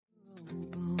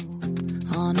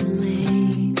on a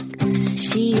lake.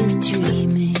 She is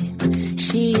dreaming,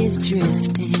 she is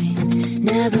drifting,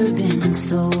 never been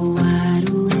so wide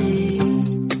awake.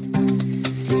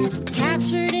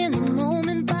 Captured in the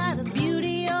moment by the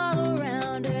beauty all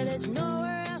around her, there's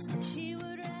nowhere else that she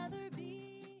would rather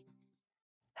be.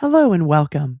 Hello and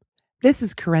welcome. This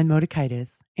is Karen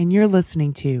Motikaitis, and you're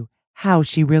listening to How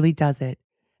She Really Does It,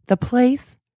 the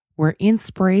place where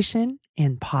inspiration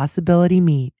and possibility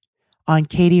meet on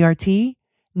KDRT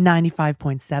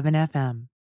 95.7 FM.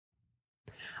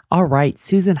 All right,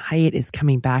 Susan Hyatt is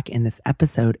coming back in this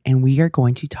episode, and we are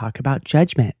going to talk about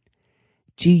judgment.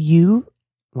 Do you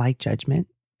like judgment?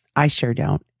 I sure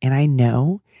don't, and I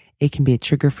know it can be a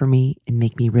trigger for me and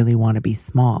make me really want to be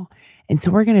small. And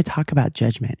so we're going to talk about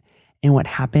judgment and what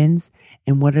happens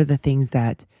and what are the things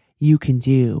that you can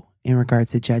do in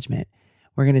regards to judgment.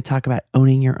 We're going to talk about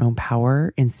owning your own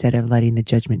power instead of letting the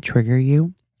judgment trigger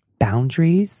you,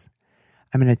 boundaries.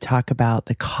 I'm going to talk about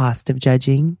the cost of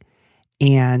judging,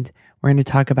 and we're going to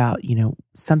talk about,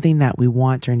 something that we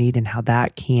want or need and how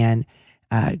that can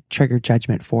trigger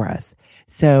judgment for us.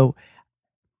 So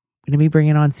I'm going to be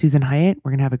bringing on Susan Hyatt.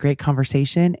 We're going to have a great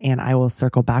conversation, and I will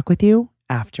circle back with you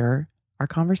after our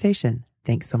conversation.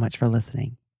 Thanks so much for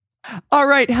listening. All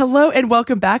right. Hello and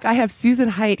welcome back. I have Susan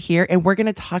Hyatt here, and we're going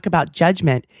to talk about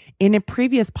judgment. In a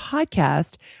previous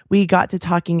podcast, we got to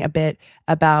talking a bit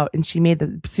about, and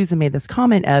Susan made this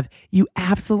comment of, you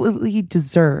absolutely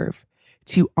deserve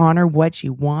to honor what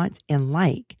you want and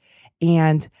like.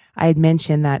 And I had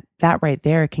mentioned that right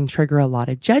there can trigger a lot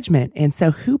of judgment. And so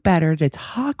who better to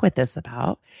talk with us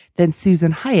about than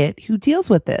Susan Hyatt, who deals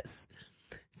with this?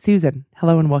 Susan,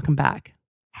 hello and welcome back.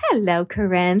 Hello,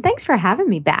 Corinne. Thanks for having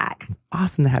me back.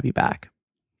 Awesome to have you back.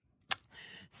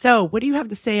 So what do you have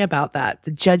to say about that?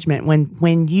 The judgment,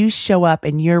 when you show up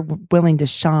and you're willing to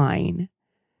shine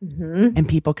and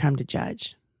people come to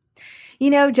judge?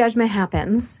 Judgment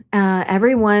happens.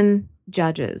 Everyone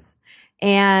judges.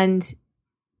 And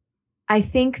I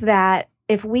think that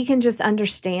if we can just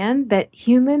understand that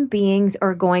human beings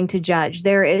are going to judge,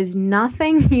 there is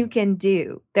nothing you can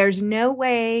do. There's no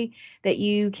way that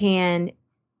you can't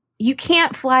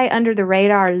fly under the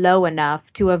radar low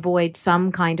enough to avoid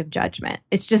some kind of judgment.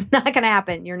 It's just not going to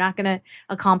happen. You're not going to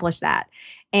accomplish that.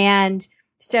 And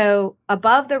so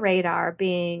above the radar,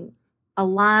 being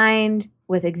aligned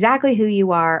with exactly who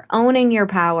you are, owning your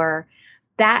power,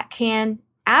 that can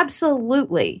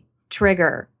absolutely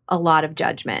trigger a lot of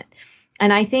judgment.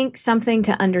 And I think something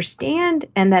to understand,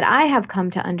 and that I have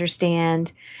come to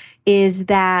understand, is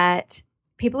that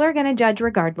people are going to judge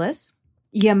regardless.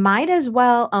 You might as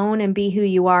well own and be who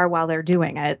you are while they're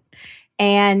doing it.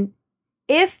 And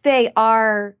if they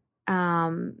are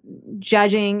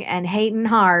judging and hating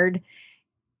hard,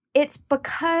 it's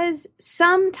because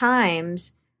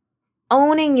sometimes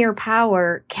owning your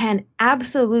power can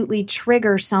absolutely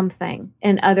trigger something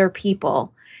in other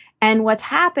people. And what's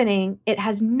happening, it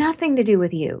has nothing to do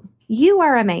with you. You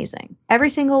are amazing, every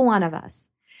single one of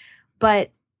us.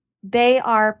 But they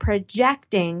are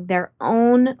projecting their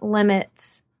own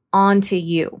limits onto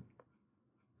you.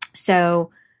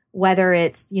 So whether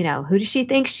it's, who does she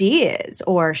think she is?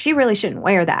 Or she really shouldn't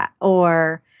wear that.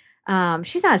 Or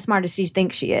she's not as smart as she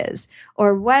thinks she is.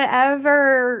 Or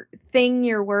whatever thing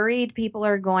you're worried people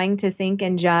are going to think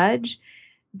and judge,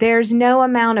 there's no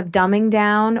amount of dumbing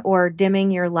down or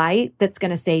dimming your light that's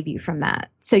going to save you from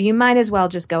that. So you might as well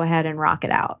just go ahead and rock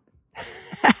it out.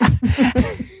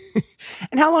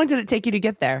 And how long did it take you to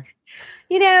get there?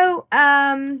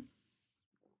 I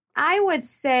would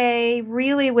say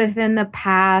really within the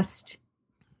past,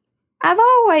 I've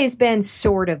always been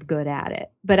sort of good at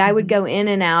it, but I would go in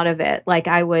and out of it. Like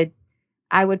I would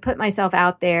put myself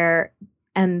out there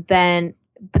but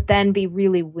then be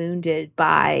really wounded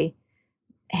by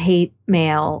hate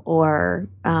mail or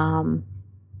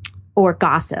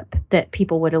gossip that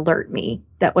people would alert me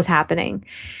that was happening.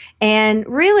 And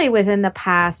really within the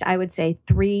past, I would say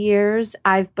 3 years,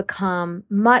 I've become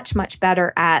much, much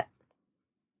better at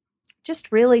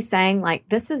just really saying like,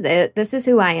 this is it. This is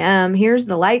who I am. Here's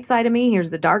the light side of me.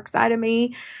 Here's the dark side of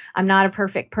me. I'm not a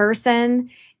perfect person.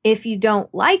 If you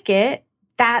don't like it,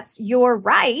 that's your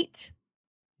right,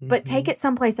 but take it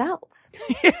someplace else.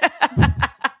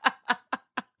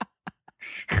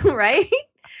 Right?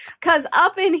 Because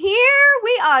up in here,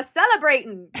 we are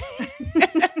celebrating.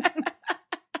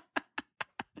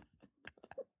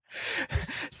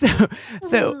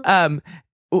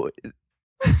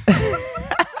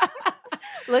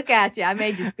 Look at you. I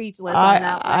made you speechless on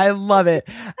that one. I love it.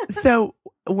 So,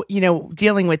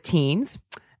 dealing with teens,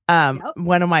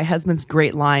 one of my husband's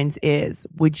great lines is,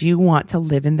 would you want to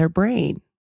live in their brain?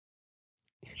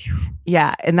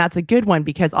 Yeah. And that's a good one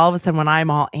because all of a sudden when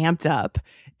I'm all amped up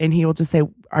and he will just say,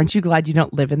 aren't you glad you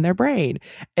don't live in their brain?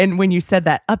 And when you said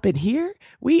that up in here,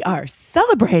 we are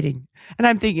celebrating. And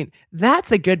I'm thinking,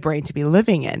 that's a good brain to be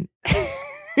living in.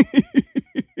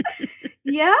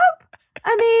 Yep.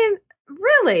 I mean,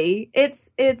 really,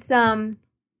 it's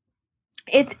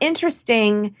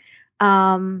interesting.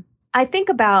 I think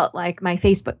about like my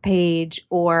Facebook page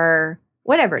or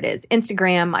whatever it is,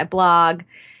 Instagram, my blog,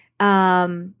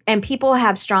 and people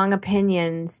have strong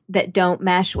opinions that don't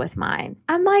mesh with mine.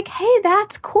 I'm like, hey,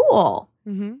 that's cool.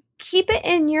 Mm-hmm. Keep it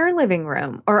in your living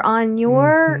room or on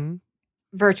your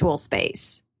virtual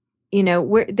space. You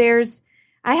know,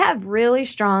 I have really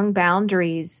strong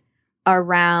boundaries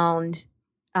around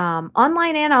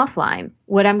online and offline,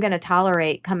 what I'm going to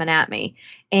tolerate coming at me.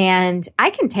 And I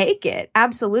can take it,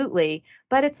 absolutely.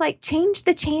 But it's like, change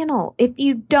the channel. If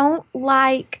you don't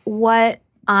like what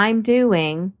I'm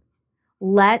doing,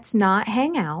 let's not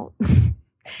hang out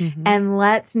and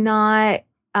let's not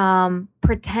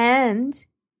pretend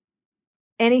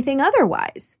anything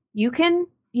otherwise. You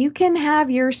can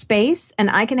have your space and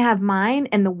I can have mine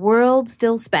and the world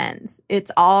still spins.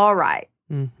 It's all right.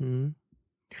 Mm-hmm.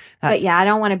 But yeah, I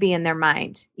don't want to be in their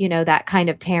mind, you know, that kind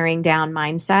of tearing down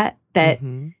mindset that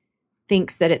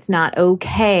thinks that it's not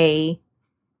okay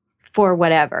for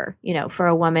whatever, you know, for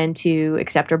a woman to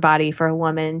accept her body, for a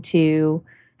woman to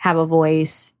have a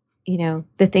voice, you know,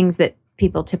 the things that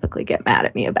people typically get mad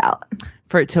at me about.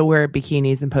 For it to wear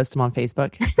bikinis and post them on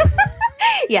Facebook.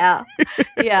 Yeah.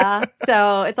 Yeah.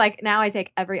 So it's like now I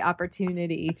take every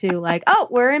opportunity to like, oh,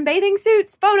 we're in bathing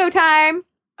suits, photo time.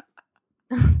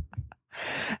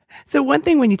 So one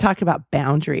thing when you talk about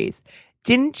boundaries,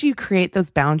 didn't you create those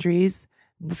boundaries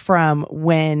from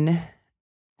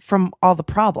all the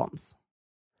problems,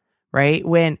 right?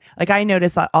 When like I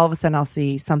notice all of a sudden I'll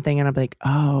see something and I'm like,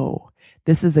 oh,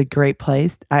 this is a great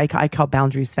place. I call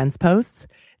boundaries fence posts.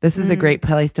 This is a great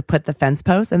place to put the fence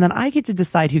posts. And then I get to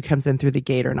decide who comes in through the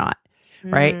gate or not.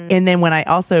 Right. And then when I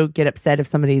also get upset if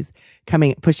somebody's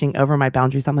pushing over my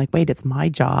boundaries, I'm like, wait, it's my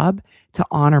job to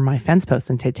honor my fence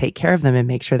posts and to take care of them and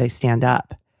make sure they stand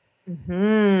up.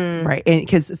 Right. And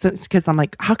because I'm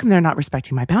like, how come they're not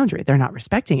respecting my boundary? They're not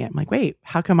respecting it. I'm like, wait,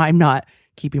 how come I'm not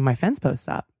keeping my fence posts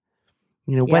up?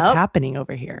 You know, what's happening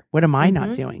over here? What am I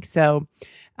not doing? So,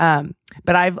 but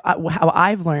how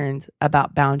I've learned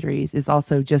about boundaries is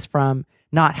also just from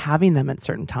not having them at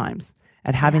certain times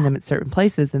and having them at certain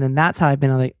places. And then that's how I've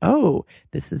been like, oh,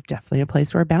 this is definitely a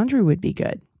place where a boundary would be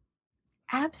good.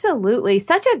 Absolutely.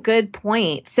 Such a good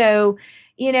point. So,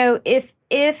 you know,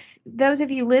 if those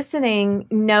of you listening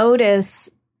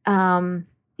notice,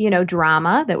 you know,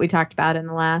 drama that we talked about in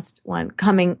the last one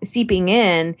seeping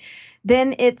in,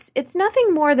 then it's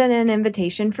nothing more than an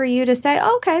invitation for you to say,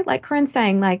 oh, okay, like Corinne's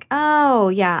saying, like, oh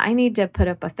yeah, I need to put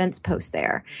up a fence post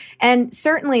there. And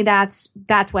certainly that's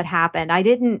what happened. I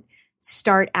didn't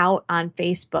start out on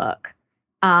Facebook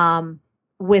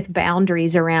with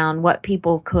boundaries around what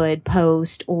people could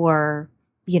post or,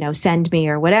 you know, send me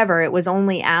or whatever. It was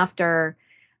only after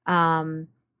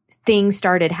things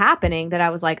started happening that I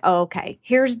was like, oh, okay,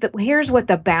 here's what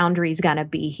the boundary's going to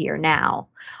be here now.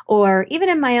 Or even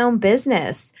in my own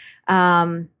business,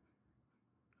 I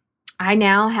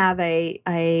now have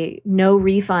a no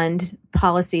refund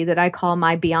policy that I call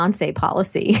my Beyonce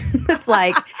policy.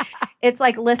 It's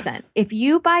like, listen, if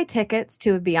you buy tickets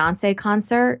to a Beyonce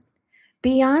concert,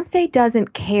 Beyonce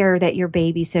doesn't care that your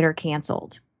babysitter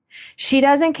canceled. She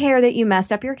doesn't care that you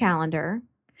messed up your calendar.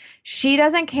 She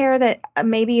doesn't care that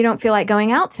maybe you don't feel like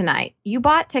going out tonight. You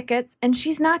bought tickets and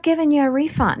she's not giving you a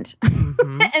refund.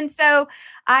 And so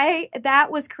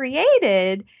that was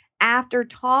created after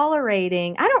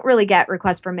tolerating. I don't really get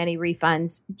requests for many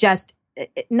refunds, just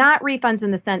not refunds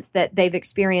in the sense that they've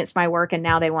experienced my work and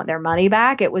now they want their money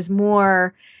back. It was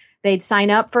more they'd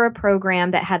sign up for a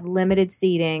program that had limited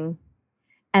seating.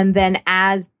 And then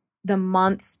as the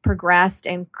months progressed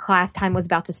and class time was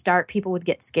about to start, people would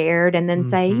get scared and then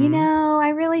say, you know, I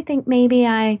really think maybe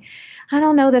I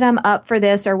don't know that I'm up for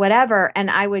this or whatever.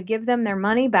 And I would give them their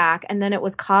money back. And then it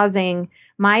was causing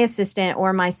my assistant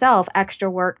or myself extra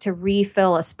work to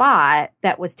refill a spot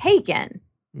that was taken.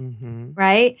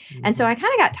 Right. And so I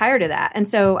kind of got tired of that. And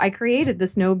so I created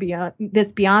this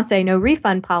Beyonce no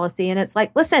refund policy. And it's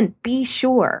like, listen, be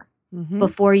sure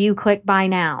before you click buy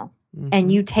now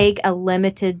and you take a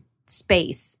limited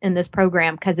space in this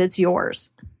program because it's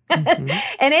yours. And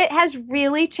it has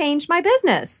really changed my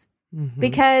business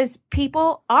because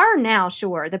people are now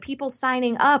sure. The people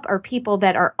signing up are people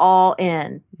that are all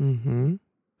in.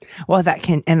 Well,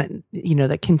 and you know,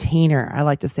 the container, I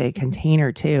like to say a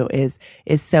container too, is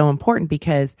so important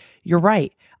because you're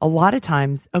right. a lot of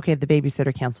times, okay, the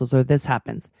babysitter cancels or this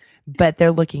happens, but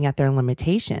they're looking at their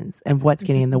limitations and what's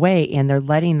getting in the way. And they're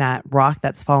letting that rock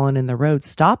that's fallen in the road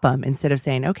stop them instead of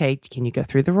saying, okay, can you go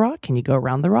through the rock? Can you go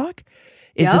around the rock?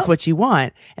 Is this what you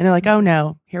want? And they're like, oh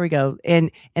no, here we go.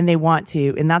 And they want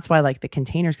to. And that's why I like the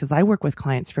containers, because I work with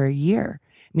clients for a year.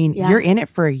 I mean, you're in it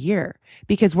for a year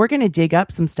because we're going to dig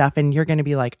up some stuff and you're going to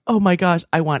be like, oh my gosh,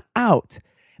 I want out.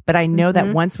 But I know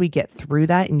that once we get through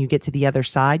that and you get to the other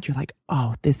side, you're like,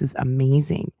 oh, this is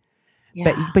amazing.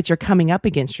 Yeah. But you're coming up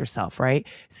against yourself, right?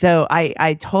 So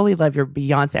I totally love your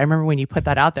Beyonce. I remember when you put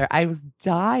that out there, I was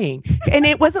dying. And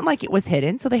it wasn't like it was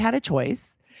hidden. So they had a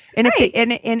choice. And if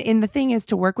and the thing is,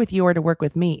 to work with you or to work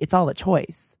with me, it's all a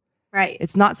choice. Right.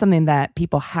 It's not something that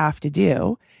people have to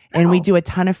do. And we do a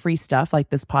ton of free stuff like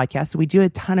this podcast. So we do a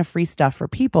ton of free stuff for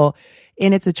people.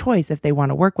 And it's a choice if they want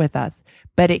to work with us.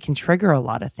 But it can trigger a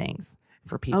lot of things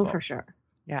for people. Oh, for sure.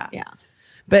 Yeah. Yeah.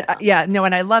 But no,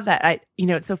 and I love that.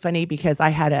 It's so funny because I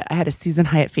had a Susan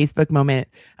Hyatt Facebook moment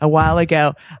a while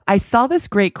ago. I saw this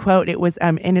great quote. It was,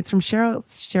 and it's from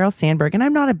Sheryl Sandberg. And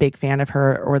I'm not a big fan of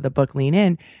her or the book Lean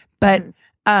In, but,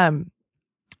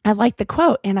 I liked the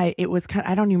quote, and it was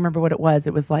I don't even remember what it was.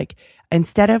 It was like,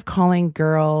 instead of calling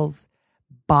girls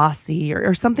bossy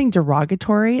or something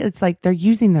derogatory, it's like they're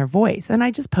using their voice. And I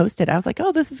just posted. I was like,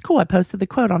 oh, this is cool. I posted the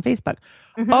quote on Facebook.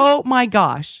 Oh my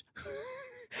gosh.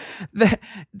 The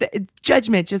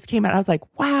judgment just came out. I was like,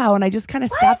 wow. And I just kind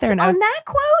of sat there and on that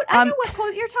quote? I know what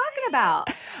quote you're talking about.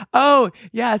 Oh,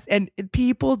 yes. And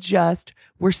people just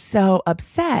were so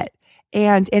upset.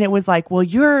 And it was like, well,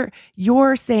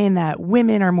 you're saying that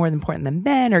women are more important than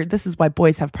men, or this is why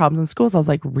boys have problems in schools. I was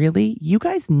like, really? You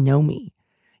guys know me.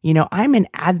 I'm an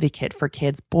advocate for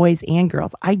kids, boys and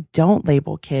girls. I don't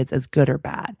label kids as good or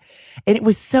bad. And it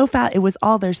was so fast. It was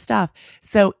all their stuff.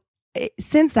 So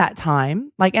since that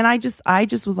time, and I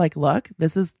just was like, look,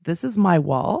 this is my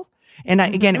wall. And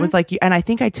again, it was like, and I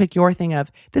think I took your thing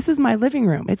of, this is my living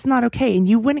room. It's not okay. And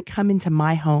you wouldn't come into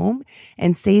my home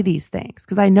and say these things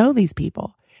because I know these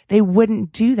people. They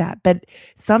wouldn't do that. But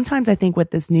sometimes I think with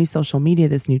this new social media,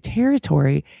 this new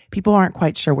territory, people aren't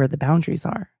quite sure where the boundaries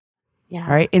are. Yeah.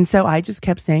 All right. And so I just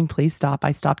kept saying, please stop.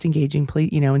 I stopped engaging, please,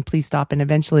 and please stop. And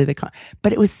eventually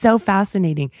but it was so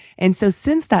fascinating. And so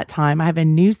since that time, I have a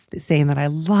new saying that I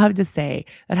love to say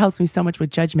that helps me so much with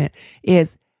judgment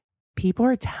is, people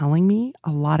are telling me a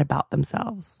lot about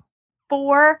themselves.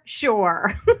 For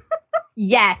sure.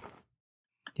 Yes.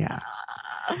 Yeah.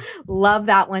 Love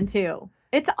that one too.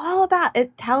 It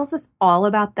tells us all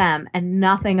about them and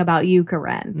nothing about you,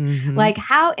 Corinne. Mm-hmm. Like,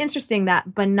 how interesting,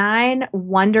 that benign,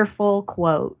 wonderful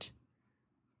quote.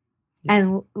 Yes.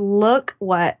 And look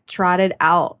what trotted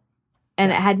out.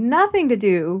 And it had nothing to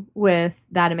do with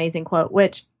that amazing quote,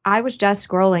 which I was just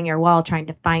scrolling your wall trying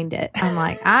to find it. I'm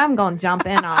like, I'm going to jump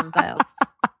in on this.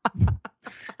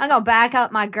 I'm going to back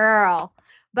up my girl.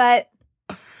 But,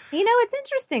 it's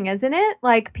interesting, isn't it?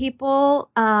 Like, people,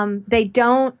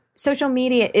 social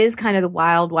media is kind of the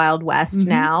wild, wild west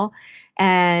now.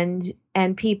 And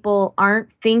people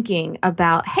aren't thinking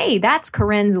about, hey, that's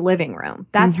Corinne's living room.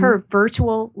 That's her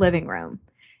virtual living room.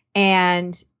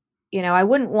 And I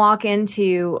wouldn't walk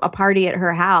into a party at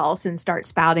her house and start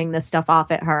spouting this stuff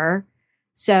off at her.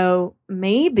 So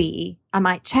maybe I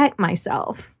might check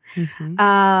myself. So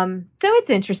it's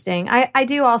interesting. I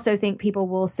do also think people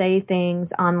will say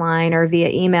things online or via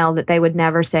email that they would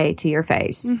never say to your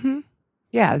face.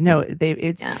 Yeah, no,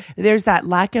 there's that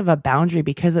lack of a boundary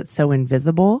because it's so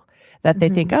invisible that they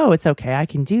think, oh, it's okay, I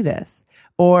can do this.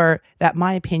 Or that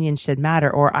my opinion should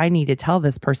matter, or I need to tell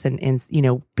this person in,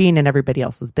 being in everybody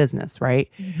else's business, right?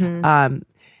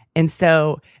 And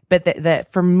so, but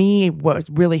that for me, what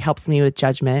really helps me with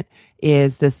judgment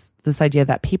is this idea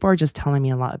that people are just telling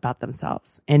me a lot about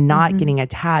themselves and not getting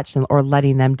attached or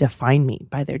letting them define me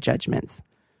by their judgments.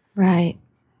 Right.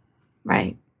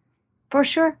 For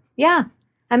sure. Yeah.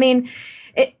 I mean,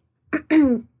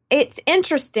 it's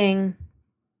interesting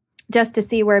just to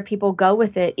see where people go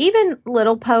with it. Even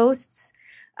little posts,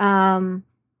 for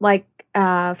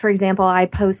example, I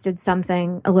posted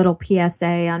a little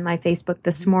PSA on my Facebook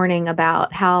this morning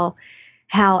about how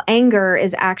anger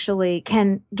is actually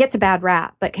gets a bad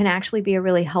rap, but can actually be a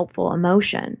really helpful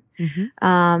emotion,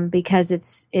 because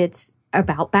it's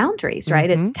about boundaries,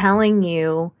 right? It's telling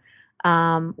you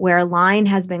where a line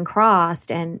has been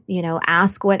crossed, and,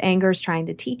 ask what anger is trying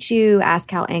to teach you, ask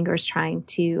how anger is trying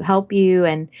to help you.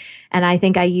 And I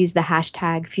think I use the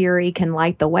hashtag Fury can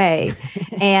light the way.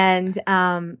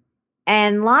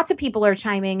 And lots of people are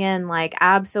chiming in like,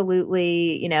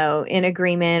 absolutely, in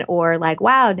agreement, or like,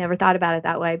 wow, never thought about it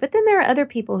that way. But then there are other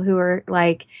people who are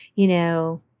like,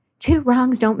 two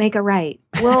wrongs don't make a right.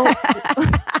 Well,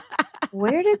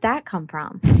 where did that come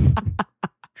from?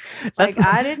 Like,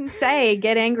 I didn't say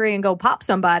get angry and go pop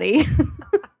somebody.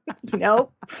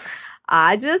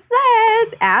 I just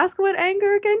said ask what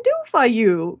anger can do for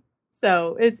you.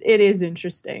 So it is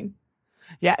interesting.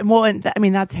 Yeah. Well, and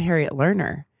that's Harriet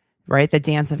Lerner, right? The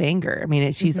dance of anger. I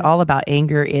mean, she's all about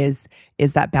anger is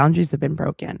that boundaries have been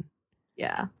broken.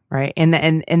 Yeah. Right.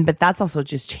 But that's also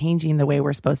just changing the way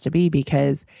we're supposed to be,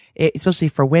 because especially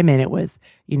for women, it was,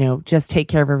 just take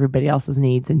care of everybody else's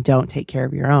needs and don't take care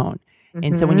of your own.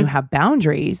 And so when you have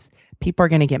boundaries, people are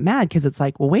going to get mad because it's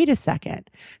like, well, wait a second.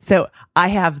 So I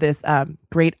have this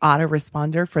great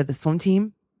autoresponder for the swim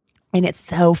team. And it's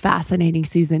so fascinating,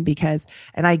 Susan,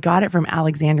 and I got it from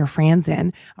Alexander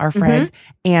Franzen, our friend,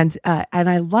 and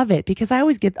I love it because I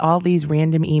always get all these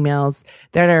random emails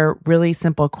that are really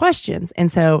simple questions. And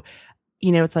so,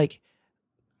 it's like,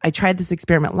 I tried this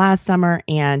experiment last summer,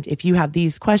 and if you have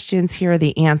these questions, here are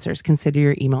the answers. Consider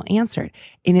your email answered.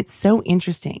 And it's so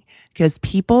interesting because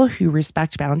people who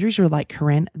respect boundaries are like,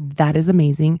 Corinne, that is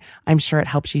amazing. I'm sure it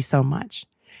helps you so much.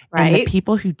 Right. And the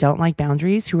people who don't like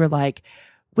boundaries, who are like,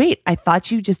 wait, I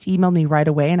thought you just emailed me right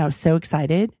away and I was so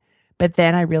excited, but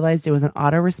then I realized it was an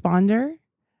autoresponder.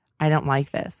 I don't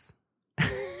like this.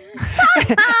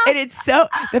 And it's so,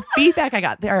 the feedback I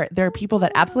got, there are people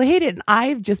that absolutely hate it. And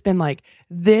I've just been like,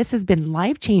 this has been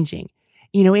life-changing.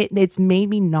 It's made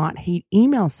me not hate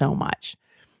email so much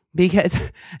because,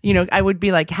 I would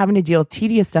be like having to deal with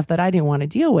tedious stuff that I didn't want to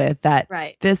deal with that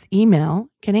this email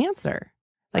can answer.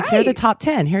 Like, here are the top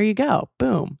 10. Here you go.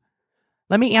 Boom.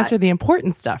 Let me answer the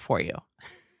important stuff for you.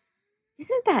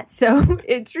 Isn't that so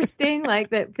interesting? Like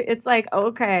that, it's like,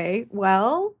 okay,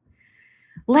 well,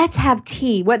 let's have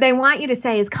tea. What they want you to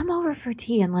say is come over for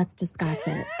tea and let's discuss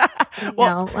it.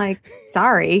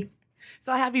 Sorry.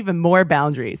 So I have even more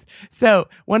boundaries. So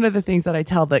one of the things that I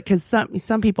tell because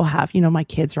some people have, my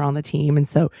kids are on the team. And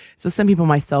so some people,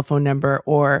 my cell phone number,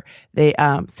 or they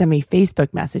send me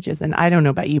Facebook messages. And I don't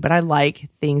know about you, but I like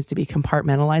things to be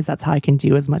compartmentalized. That's how I can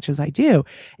do as much as I do.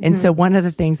 And so one of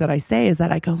the things that I say is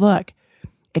that I go, look,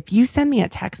 if you send me a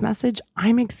text message,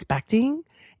 I'm expecting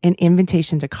an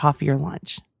invitation to coffee or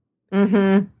lunch.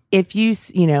 If you,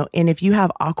 and if you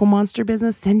have Aqua Monster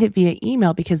business, send it via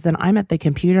email, because then I'm at the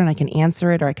computer and I can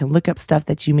answer it, or I can look up stuff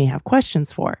that you may have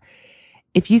questions for.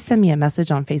 If you send me a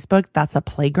message on Facebook, that's a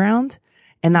playground,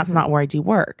 and that's not where I do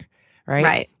work.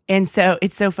 Right. And so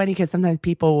it's so funny because sometimes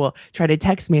people will try to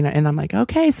text me and I'm like,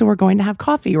 okay, so we're going to have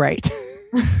coffee, right?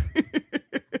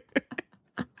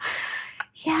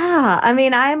 Yeah. I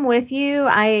mean, I'm with you.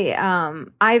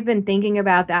 I've been thinking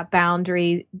about that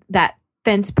boundary, that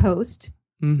fence post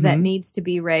that needs to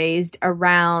be raised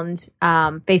around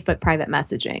Facebook private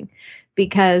messaging,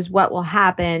 because what will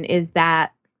happen is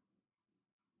that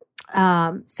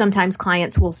sometimes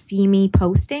clients will see me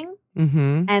posting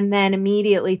and then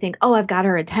immediately think, oh, I've got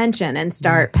her attention, and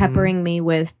start peppering me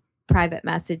with private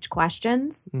message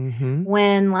questions.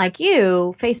 When, like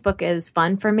you, Facebook is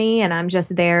fun for me and I'm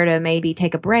just there to maybe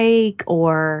take a break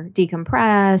or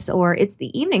decompress, or it's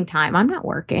the evening time. I'm not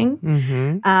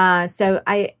working. So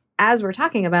as we're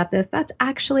talking about this, that's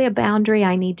actually a boundary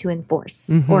I need to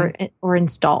enforce or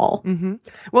install.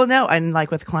 Well, no, and like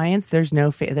with clients, there's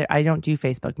no, I don't do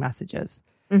Facebook messages.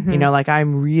 Like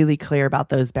I'm really clear about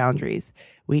those boundaries.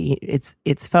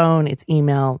 It's phone, it's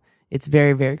email. It's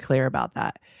very, very clear about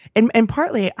that. And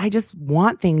partly I just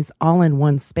want things all in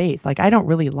one space. Like I don't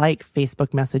really like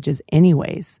Facebook messages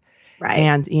anyways. Right.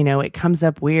 And, it comes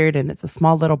up weird and it's a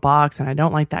small little box and I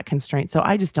don't like that constraint. So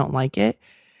I just don't like it.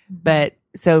 But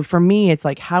so for me, it's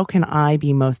like, how can I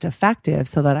be most effective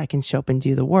so that I can show up and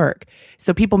do the work?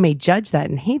 So people may judge that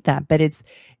and hate that, but it's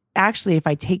actually, if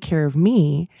I take care of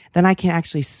me, then I can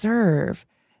actually serve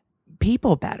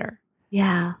people better.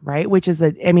 Yeah. Right. Which is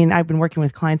I've been working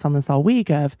with clients on this all week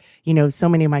of, so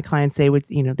many of my clients, they would,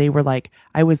 they were like,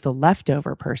 I was the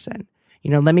leftover person,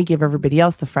 let me give everybody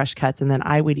else the fresh cuts and then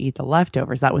I would eat the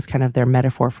leftovers. That was kind of their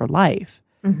metaphor for life.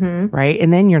 Right.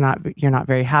 And then you're not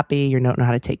very happy. You don't know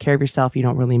how to take care of yourself. You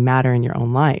don't really matter in your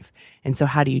own life. And so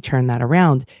how do you turn that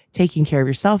around? Taking care of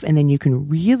yourself. And then you can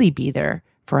really be there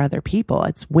for other people.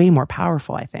 It's way more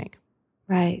powerful, I think.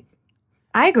 Right.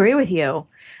 I agree with you.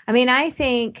 I mean, I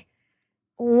think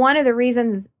one of the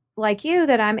reasons, like you,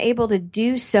 that I'm able to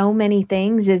do so many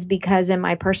things is because in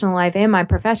my personal life and my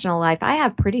professional life, I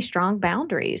have pretty strong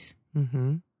boundaries.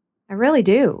 I really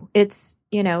do. It's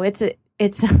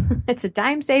a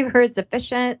time saver. It's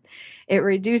efficient. It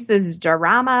reduces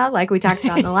drama, like we talked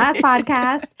about in the last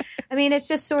podcast. I mean, it's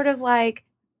just sort of like,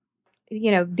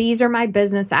 these are my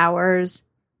business hours.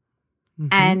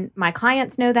 And my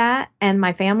clients know that, and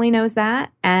my family knows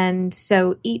that. And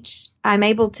so I'm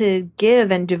able to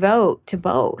give and devote to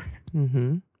both.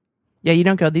 Mm-hmm. Yeah, you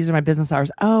don't go, these are my business hours.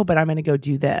 Oh, but I'm going to go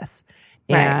do this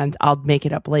and I'll make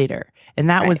it up later. And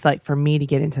that was like, for me to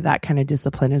get into that kind of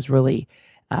discipline has really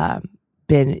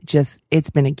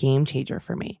it's been a game changer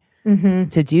for me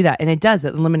to do that. And it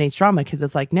eliminates drama, because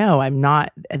it's like, no, I'm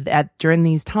not during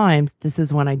these times, this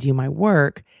is when I do my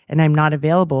work, and I'm not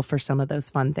available for some of those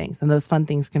fun things. And those fun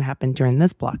things can happen during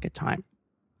this block of time.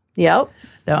 Yep.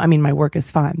 Though, I mean, my work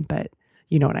is fun, but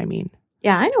you know what I mean?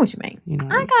 Yeah, I know what you mean. You know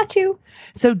I got you.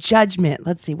 So judgment,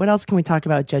 let's see, what else can we talk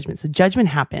about judgment? So judgment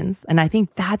happens. And I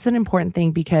think that's an important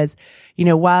thing, because,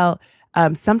 while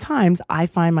sometimes I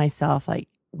find myself like,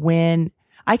 when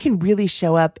I can really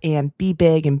show up and be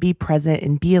big and be present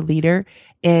and be a leader,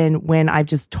 and when I've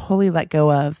just totally let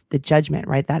go of the judgment,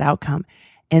 right? That outcome.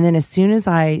 And then as soon as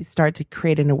I start to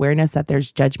create an awareness that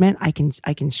there's judgment, I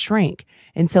can shrink.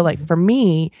 And so like for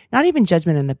me, not even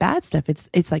judgment in the bad stuff,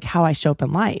 it's like how I show up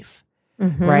in life.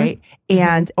 Right.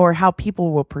 And, or how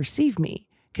people will perceive me,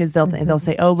 because they'll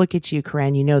say, oh, look at you,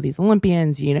 Corinne, these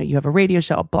Olympians, you have a radio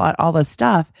show, all this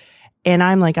stuff. And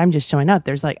I'm like, I'm just showing up.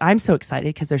 I'm so excited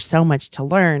because there's so much to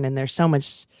learn, and there's so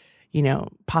much,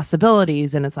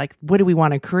 possibilities. And it's like, what do we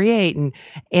want to create?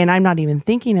 And I'm not even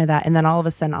thinking of that. And then all of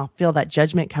a sudden I'll feel that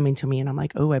judgment coming to me, and I'm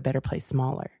like, oh, I better play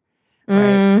smaller.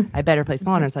 Right. I better play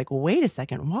smaller. And it's like, well, wait a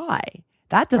second. Why?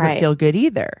 That doesn't feel good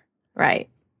either. Right.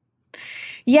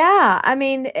 Yeah. I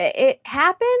mean, it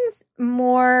happens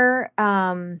more,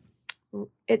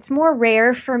 it's more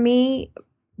rare for me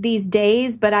these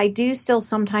days, but I do still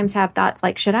sometimes have thoughts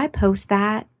like, should I post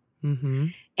that?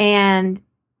 And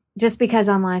just because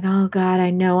I'm like, oh God, I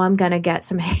know I'm going to get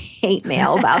some hate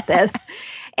mail about this.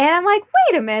 And I'm like,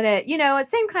 wait a minute,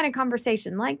 it's same kind of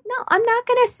conversation. Like, no, I'm not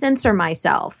going to censor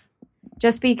myself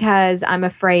just because I'm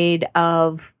afraid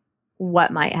of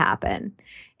what might happen.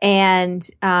 And,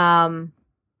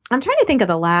 I'm trying to think of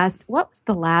what was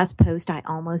the last post I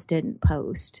almost didn't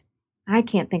post? I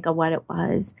can't think of what it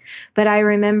was, but I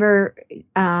remember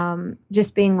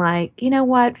just being like, you know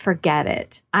what, forget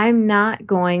it. I'm not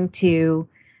going to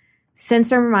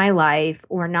censor my life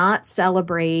or not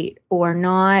celebrate or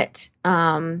not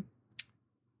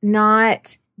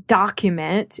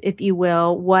document, if you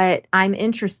will, what I'm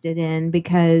interested in,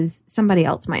 because somebody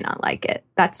else might not like it.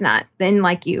 That's not, then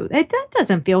like you, that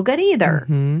doesn't feel good either.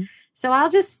 So I'll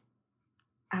just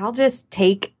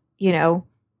take,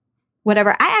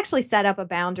 whatever. I actually set up a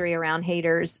boundary around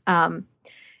haters in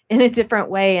a different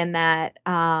way, in that,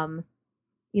 my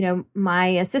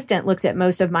assistant looks at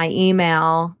most of my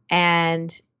email,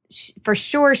 and for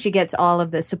sure she gets all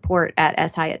of the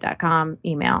support@shyatt.com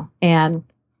email. And,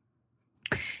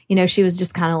 she was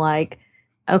just kind of like,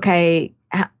 okay,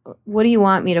 what do you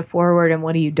want me to forward and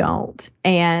what do you don't?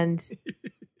 And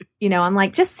I'm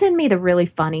like, just send me the really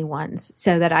funny ones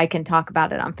so that I can talk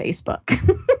about it on Facebook.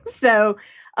 So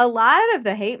a lot of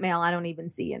the hate mail I don't even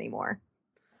see anymore.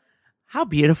 How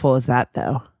beautiful is that,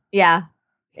 though? Yeah.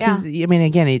 Yeah. I mean,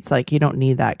 again, it's like, you don't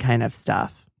need that kind of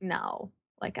stuff. No,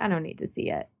 like I don't need to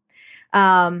see it.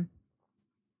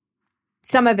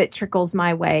 Some of it trickles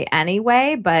my way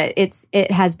anyway, but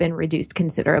it has been reduced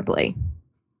considerably.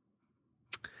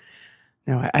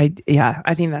 No, I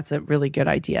think that's a really good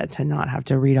idea, to not have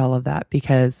to read all of that,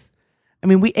 because I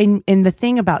mean, and the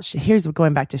thing about, here's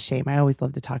going back to shame. I always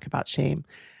love to talk about shame,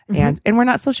 and we're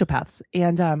not sociopaths.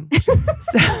 And, so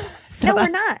no, we're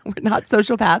not. We're not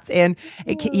sociopaths, and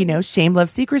shame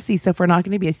loves secrecy. So if we're not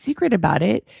going to be a secret about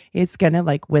it, it's going to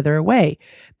like wither away.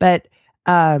 But,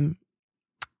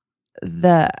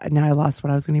 now I lost what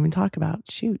I was going to even talk about.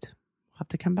 Shoot. I'll have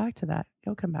to come back to that.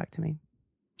 It'll come back to me.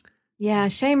 Yeah,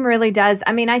 shame really does.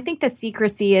 I mean, I think the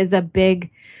secrecy is a big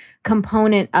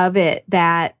component of it,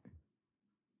 that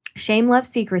shame loves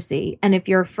secrecy. And if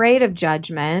you're afraid of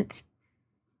judgment,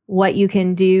 what you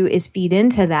can do is feed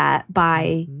into that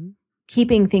by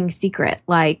keeping things secret.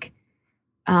 Like,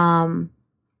 when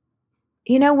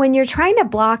you're trying to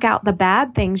block out the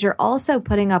bad things, you're also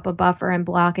putting up a buffer and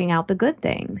blocking out the good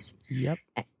things. Yep.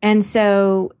 And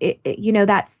so,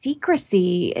 that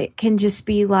secrecy, it can just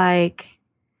be like,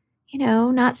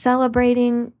 not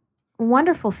celebrating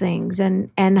wonderful things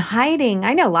and hiding.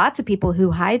 I know lots of people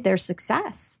who hide their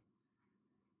success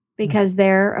because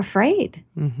they're afraid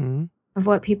of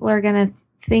what people are going to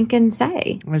think and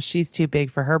say. Well, she's too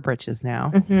big for her britches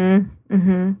now.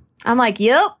 I'm like,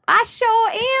 yep, I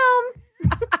sure am.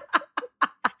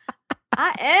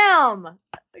 I am.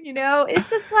 It's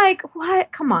just like,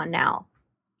 what? Come on now.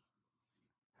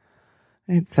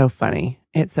 It's so funny.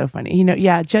 It's so funny. You know,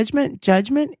 yeah, judgment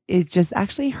is just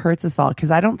actually hurts us all because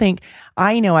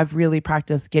I know I've really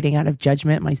practiced getting out of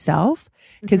judgment myself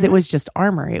because it was just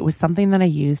armor. It was something that I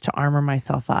used to armor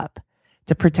myself up,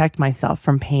 to protect myself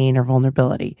from pain or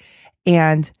vulnerability.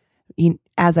 And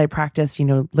as I practice,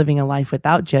 living a life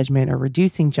without judgment or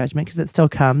reducing judgment, because it still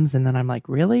comes. And then I'm like,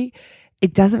 really?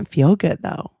 It doesn't feel good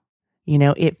though.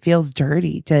 It feels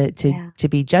dirty to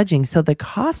be judging. So the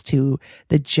cost to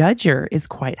the judger is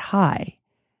quite high.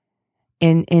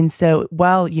 And so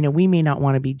while, we may not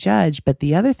want to be judged, but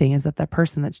the other thing is that the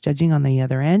person that's judging on the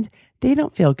other end, they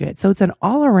don't feel good. So it's an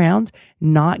all around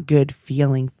not good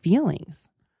feelings.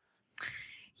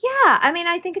 Yeah. I mean,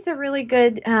 I think it's a really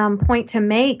good point to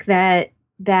make that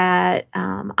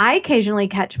I occasionally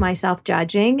catch myself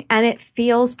judging and it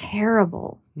feels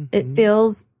terrible. Mm-hmm. It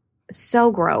feels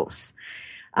so gross.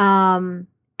 And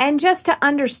just to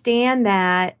understand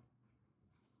that,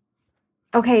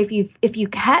 okay, if you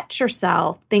catch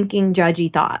yourself thinking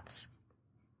judgy thoughts,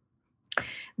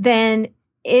 then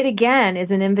it again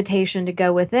is an invitation to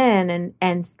go within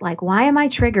and like, why am I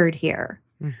triggered here?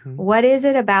 Mm-hmm. What is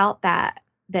it about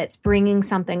that's bringing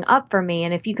something up for me?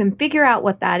 And if you can figure out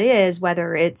what that is,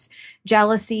 whether it's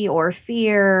jealousy or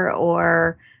fear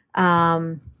or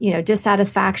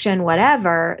dissatisfaction,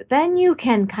 whatever, then you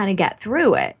can kind of get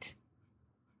through it.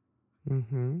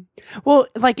 Mm-hmm. Well,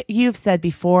 like you've said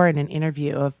before in an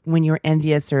interview of when you're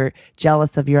envious or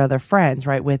jealous of your other friends,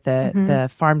 right? With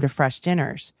the farm to fresh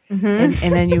dinners. Mm-hmm.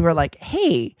 And then you were like,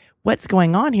 hey, what's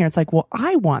going on here? It's like, well,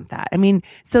 I want that. I mean,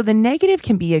 so the negative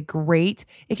can be great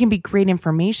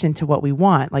information to what we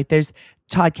want. Like there's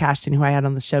Todd Cashton, who I had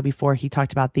on the show before, he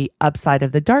talked about the upside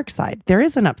of the dark side. There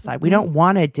is an upside. We don't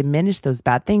want to diminish those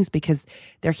bad things because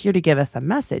they're here to give us a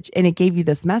message. And it gave you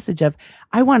this message of,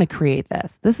 I want to create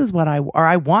this. This is what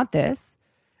I want this.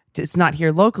 It's not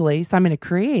here locally, so I'm going to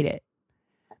create it.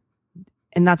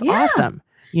 And that's awesome.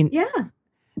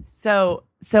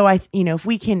 So I, if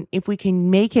we can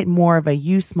make it more of a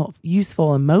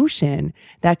useful emotion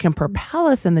that can propel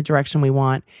us in the direction we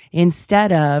want,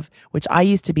 instead of, which I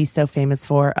used to be so famous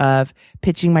for, of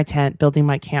pitching my tent, building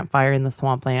my campfire in the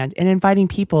swampland, and inviting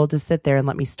people to sit there and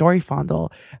let me story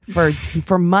fondle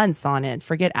for months on end.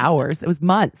 Forget hours. It was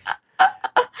months.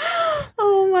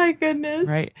 Oh my goodness.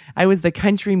 Right. I was the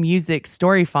country music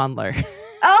story fondler.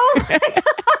 Oh my God.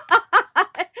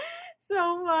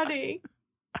 So funny.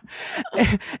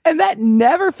 And that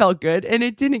never felt good. And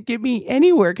it didn't get me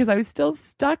anywhere because I was still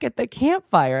stuck at the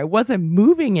campfire. I wasn't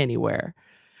moving anywhere.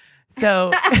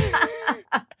 So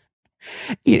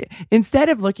instead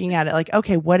of looking at it like,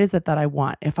 okay, what is it that I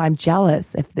want? If I'm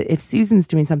jealous, if Susan's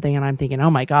doing something and I'm thinking,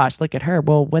 oh my gosh, look at her.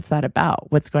 Well, what's that about?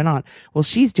 What's going on? Well,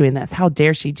 she's doing this. How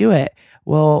dare she do it?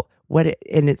 Well,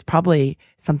 and it's probably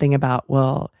something about,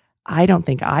 well, I don't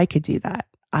think I could do that.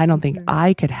 I don't think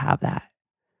I could have that.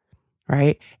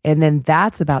 Right. And then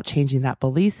that's about changing that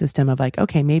belief system of like,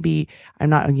 okay, maybe I'm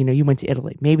not, you went to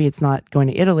Italy. Maybe it's not going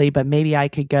to Italy, but maybe I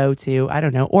could go to, I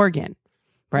don't know, Oregon,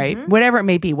 right? Mm-hmm. Whatever it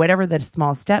may be, whatever the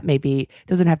small step may be,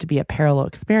 doesn't have to be a parallel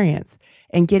experience.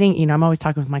 And getting, I'm always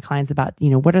talking with my clients about,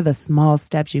 what are the small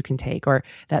steps you can take, or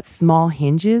that small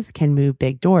hinges can move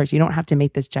big doors. You don't have to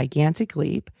make this gigantic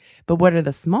leap, but what are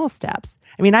the small steps?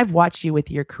 I mean, I've watched you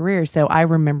with your career, so I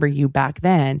remember you back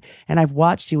then, and I've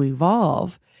watched you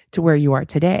evolve to where you are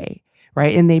today,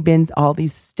 right? And they've been all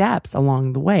these steps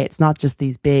along the way. It's not just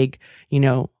these big,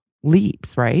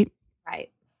 leaps, right?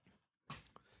 Right.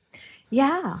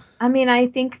 Yeah. I mean, I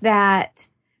think that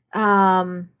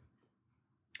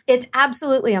it's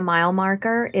absolutely a mile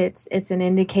marker. It's an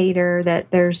indicator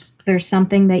that there's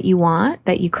something that you want,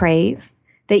 that you crave,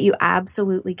 that you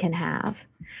absolutely can have.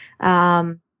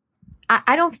 I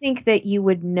don't think that you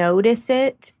would notice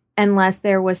it unless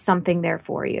there was something there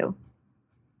for you.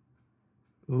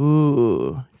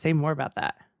 Ooh, say more about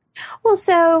that. Well,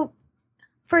 so,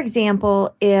 for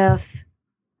example, if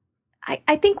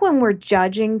I think when we're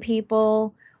judging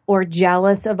people or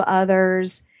jealous of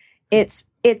others, it's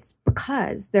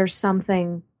because there's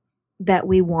something that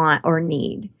we want or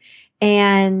need.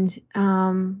 And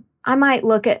I might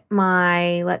look at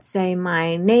let's say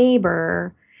my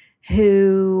neighbor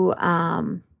who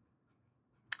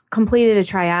completed a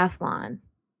triathlon,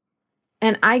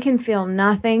 and I can feel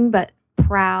nothing but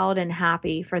proud and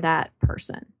happy for that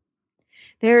person.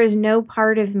 There is no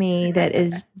part of me that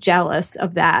is jealous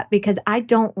of that because I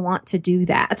don't want to do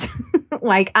that.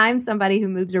 Like, I'm somebody who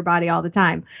moves her body all the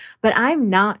time, but I'm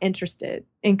not interested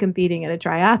in competing in a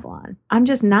triathlon. I'm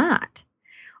just not.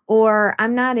 or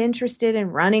I'm not interested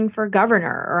in running for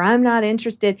governor, or I'm not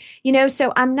interested,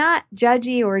 so I'm not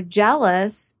judgy or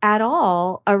jealous at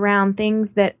all around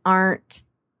things that aren't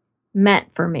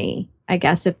meant for me, I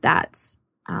guess, if that's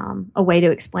a way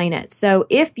to explain it. So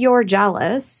if you're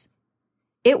jealous,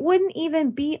 it wouldn't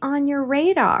even be on your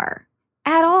radar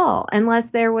at all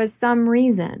unless there was some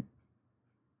reason.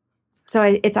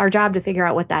 So it's our job to figure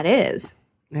out what that is.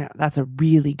 Yeah, that's a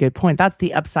really good point. That's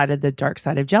the upside of the dark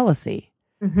side of jealousy,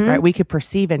 right? We could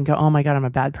perceive it and go, oh my God, I'm a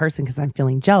bad person because I'm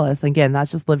feeling jealous. Again,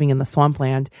 that's just living in the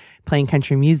swampland, playing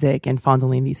country music and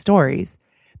fondling these stories.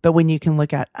 But when you can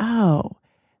look at, oh,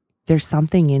 there's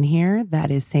something in here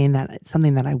that is saying that it's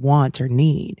something that I want or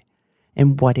need.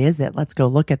 And what is it? Let's go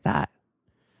look at that.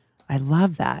 I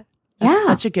love that. That's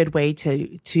such a good way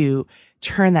to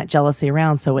turn that jealousy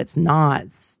around so it's not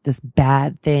this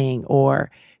bad thing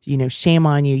or, shame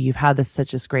on you. You've had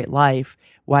such a great life.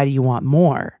 Why do you want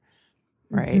more?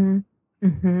 Right. Mm-hmm.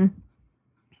 Mm-hmm.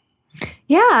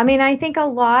 Yeah. I mean, I think a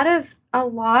lot of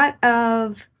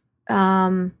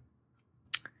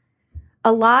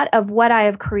what I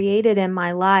have created in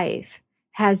my life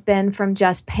has been from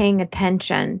just paying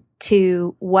attention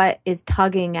to what is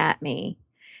tugging at me.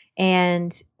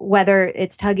 And whether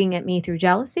it's tugging at me through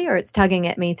jealousy or it's tugging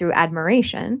at me through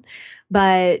admiration,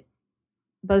 but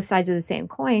both sides of the same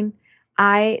coin,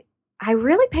 I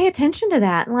really pay attention to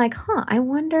that. And like, I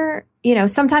wonder,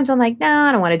 sometimes I'm like, no,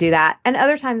 I don't want to do that. And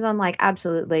other times I'm like,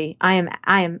 absolutely. I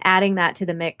am adding that to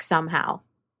the mix somehow.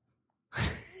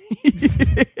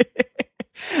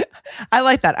 I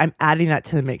like that. I'm adding that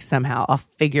to the mix somehow. I'll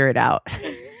figure it out.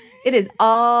 It is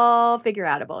all figure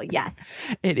outable.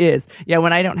 Yes. It is. Yeah.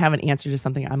 When I don't have an answer to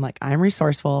something, I'm like, I'm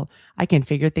resourceful. I can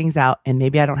figure things out. And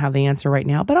maybe I don't have the answer right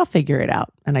now, but I'll figure it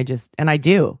out. And I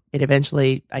do. It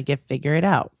eventually, I get figure it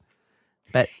out.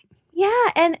 But yeah.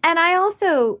 And I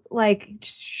also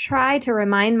try to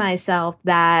remind myself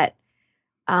that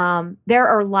there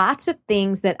are lots of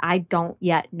things that I don't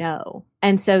yet know.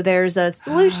 And so there's a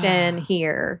solution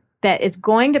here that is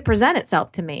going to present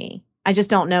itself to me. I just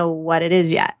don't know what it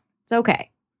is yet. It's okay.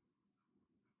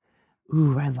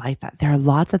 Ooh, I like that. There are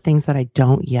lots of things that I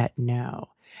don't yet know.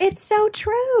 It's so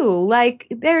true. I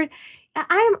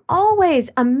am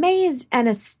always amazed and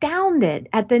astounded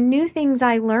at the new things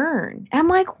I learn. I'm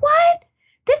like, what?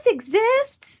 This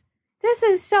exists? This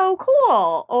is so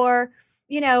cool. Or,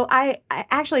 I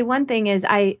actually, one thing is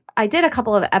I did a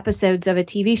couple of episodes of a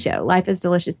TV show, Life is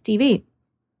Delicious TV.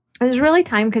 It was really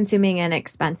time consuming and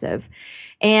expensive.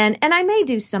 And I may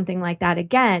do something like that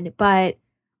again, but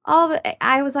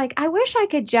I was like, I wish I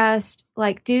could just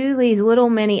do these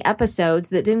little mini episodes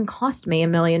that didn't cost me $1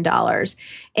 million.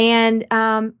 And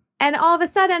all of a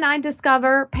sudden I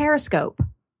discover Periscope,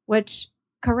 which,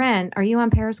 Corinne, are you on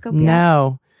Periscope yet?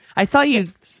 No, I saw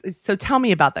you. So tell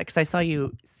me about that. 'Cause I saw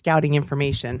you scouting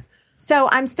information. So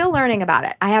I'm still learning about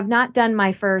it. I have not done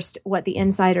my first, what the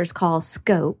insiders call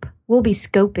scope. We'll be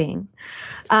scoping.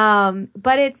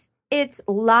 But it's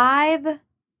live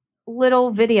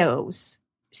little videos.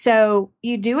 So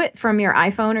you do it from your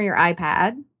iPhone or your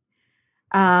iPad,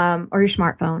 or your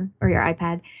smartphone or your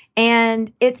iPad.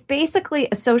 And it's basically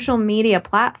a social media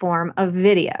platform of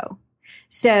video.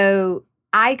 So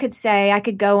I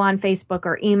could go on Facebook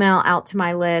or email out to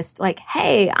my list like,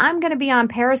 hey, I'm going to be on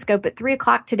Periscope at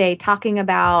 3:00 today talking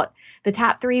about the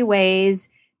top 3 ways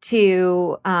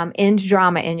to end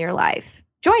drama in your life.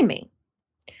 Join me.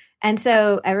 And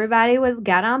so everybody would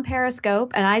get on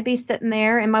Periscope and I'd be sitting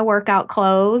there in my workout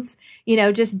clothes,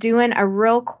 just doing a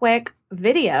real quick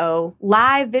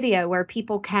live video where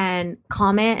people can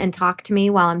comment and talk to me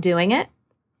while I'm doing it.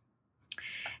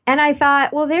 And I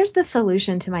thought, well, there's the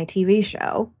solution to my TV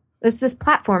show. It's this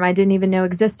platform I didn't even know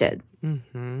existed.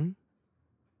 Mm-hmm.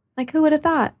 Who would have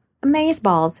thought?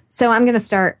 Amazeballs. So I'm going to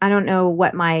start. I don't know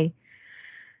what I'm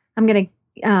going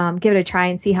to give it a try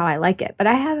and see how I like it. But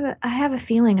I have a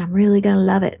feeling I'm really going to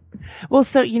love it. Well,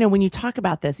 so, when you talk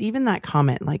about this, even that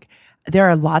comment, there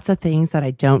are lots of things that I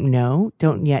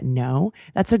don't yet know.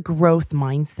 That's a growth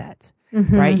mindset.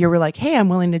 Mm-hmm. Right? You're like, hey, I'm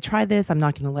willing to try this. I'm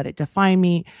not going to let it define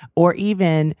me. Or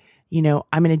even, I'm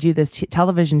going to do this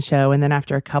television show. And then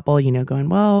after a couple, going,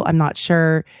 well, I'm not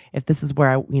sure if this is where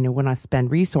I, want to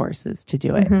spend resources to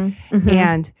do it. Mm-hmm. Mm-hmm.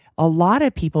 And a lot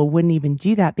of people wouldn't even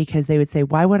do that because they would say,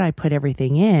 why would I put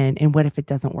everything in? And what if it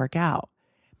doesn't work out?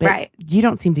 But right. You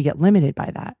don't seem to get limited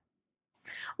by that.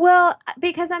 Well,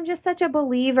 because I'm just such a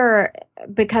believer,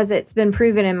 because it's been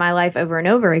proven in my life over and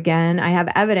over again, I have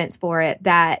evidence for it,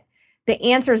 that the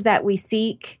answers that we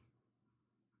seek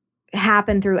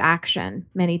happen through action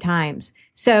many times.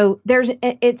 So there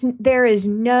is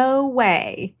no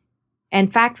way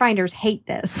And fact finders hate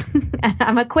this.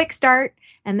 I'm a quick start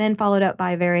and then followed up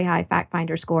by a very high fact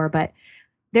finder score. But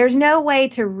there's no way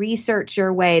to research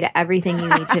your way to everything you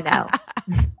need to know.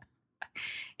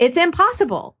 It's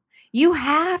impossible. You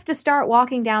have to start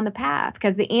walking down the path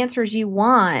because the answers you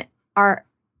want are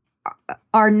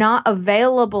not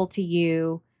available to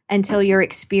you until you're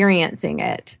experiencing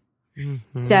it.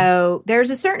 Mm-hmm. So there's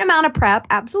a certain amount of prep,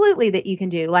 absolutely, that you can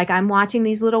do. Like I'm watching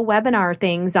these little webinar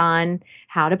things on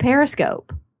how to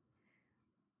Periscope.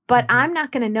 But I'm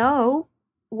not going to know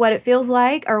what it feels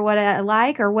like or what I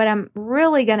like or what I'm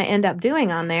really going to end up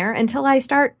doing on there until I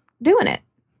start doing it.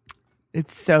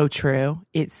 It's so true.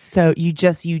 It's so, you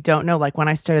don't know. Like when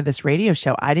I started this radio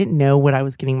show, I didn't know what I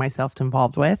was getting myself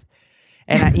involved with.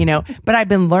 And but I've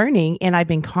been learning and I've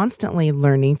been constantly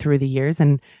learning through the years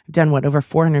and I've done over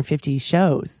 450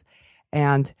 shows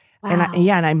and, wow.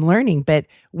 and I'm learning. But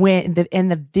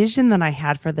the vision that I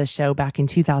had for the show back in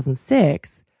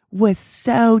 2006 was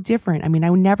so different. I mean, I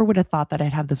never would have thought that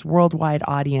I'd have this worldwide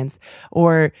audience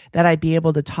or that I'd be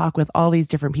able to talk with all these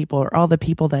different people or all the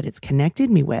people that it's connected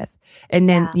me with. And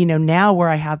then, now where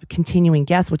I have continuing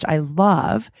guests, which I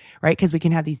love, right? Because we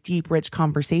can have these deep, rich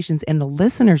conversations and the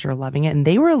listeners are loving it. And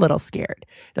they were a little scared.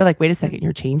 They're like, wait a second,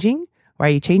 you're changing? Why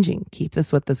are you changing? Keep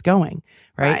this with this going,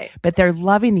 right? But they're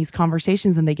loving these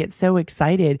conversations and they get so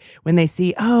excited when they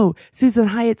see, oh, Susan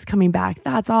Hyatt's coming back.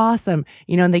 That's awesome.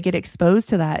 And they get exposed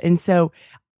to that. And so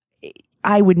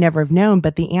I would never have known,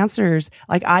 but the answers,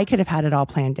 like I could have had it all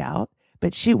planned out.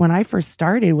 But shoot, when I first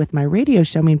started with my radio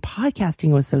show, I mean,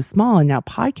 podcasting was so small and now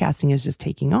podcasting is just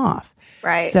taking off.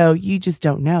 Right. So you just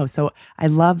don't know. So I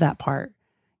love that part.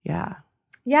 Yeah.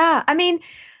 Yeah. I mean,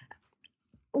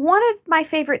 one of my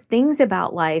favorite things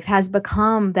about life has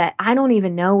become that I don't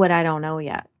even know what I don't know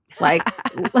yet. Like,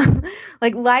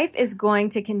 like life is going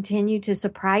to continue to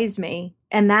surprise me.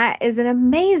 And that is an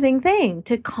amazing thing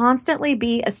to constantly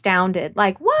be astounded.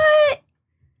 Like, what?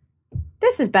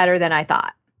 This is better than I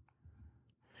thought.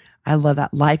 I love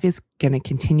that. Life is going to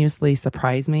continuously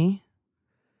surprise me.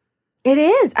 It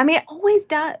is. I mean, it always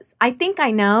does. I think I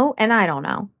know, and I don't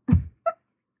know.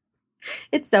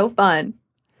 It's so fun.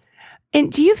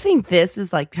 And do you think this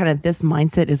is like kind of this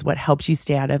mindset is what helps you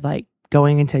stay out of like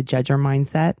going into a judger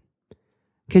mindset?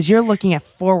 Because you're looking at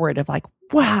forward of like,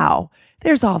 wow,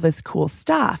 there's all this cool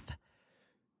stuff.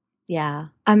 Yeah.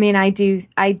 I mean, I do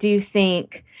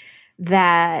think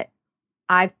that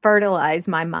I fertilize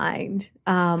my mind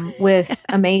with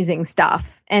amazing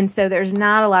stuff. And so there's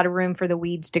not a lot of room for the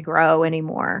weeds to grow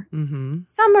anymore. Mm-hmm.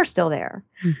 Some are still there.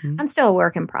 Mm-hmm. I'm still a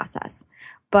work in process.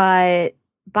 But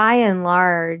by and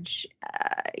large,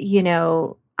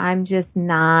 I'm just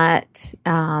not,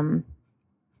 I'm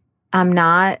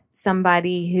not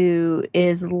somebody who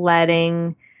is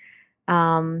letting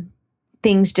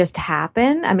things just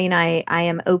happen. I mean, I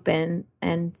am open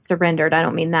and surrendered. I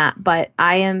don't mean that, but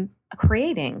I'm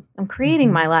creating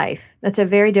mm-hmm. my life. That's a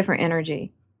very different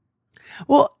energy.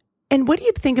 Well, and what do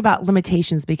you think about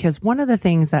limitations? Because one of the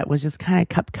things that was just kind of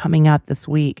kept coming up this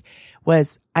week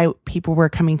was people were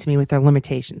coming to me with their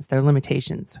limitations,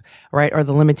 right? Or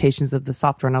the limitations of the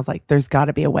software. And I was like, there's got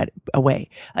to be a way.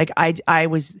 Like I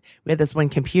was with this one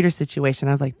computer situation.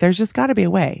 I was like, there's just got to be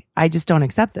a way. I just don't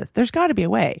accept this. There's got to be a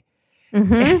way.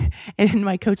 Mm-hmm. And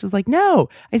my coach was like, no,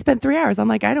 I spent 3 hours. I'm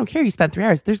like, I don't care. You spent 3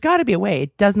 hours. There's got to be a way.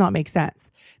 It does not make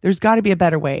sense. There's got to be a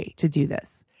better way to do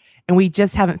this. And we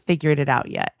just haven't figured it out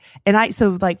yet. And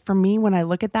so like for me, when I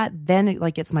look at that, then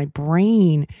it's my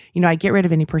brain, I get rid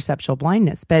of any perceptual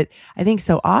blindness. But I think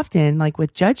so often, like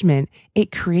with judgment,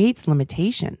 it creates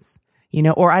limitations,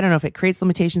 or I don't know if it creates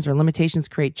limitations or limitations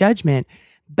create judgment,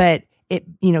 but it,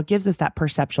 gives us that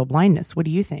perceptual blindness. What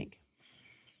do you think?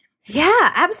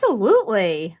 Yeah,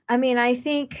 absolutely. I mean,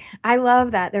 I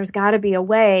love that. There's got to be a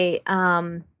way.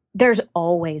 There's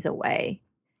always a way.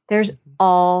 There's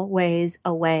always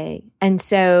a way. And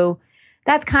so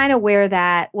that's kind of where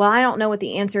I don't know what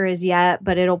the answer is yet,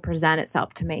 but it'll present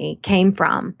itself to me, came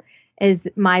from, is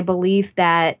my belief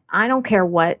that I don't care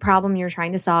what problem you're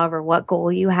trying to solve or what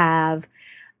goal you have.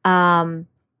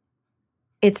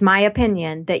 It's my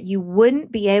opinion that you wouldn't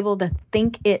be able to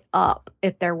think it up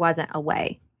if there wasn't a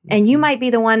way. Mm-hmm. And you might be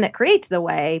the one that creates the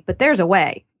way, but there's a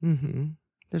way. Mm-hmm.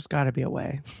 There's got to be a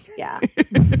way. Yeah.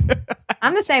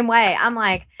 I'm the same way. I'm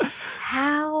like,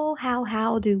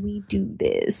 how do we do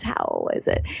this? How is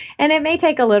it? And it may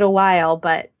take a little while,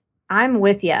 but I'm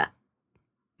with you.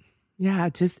 Yeah.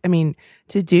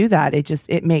 To do that,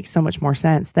 it makes so much more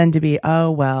sense than to be,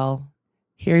 oh, well,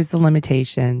 here's the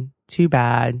limitation. Too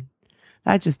bad.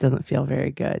 That just doesn't feel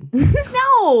very good.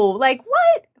 No, like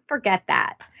what? Forget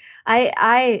that.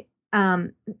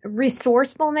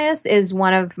 Resourcefulness is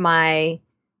one of my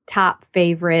top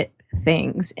favorite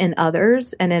things in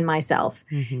others and in myself.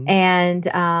 Mm-hmm.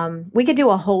 And we could do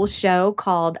a whole show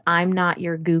called I'm Not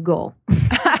Your Google.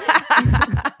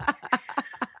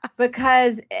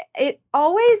 Because it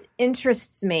always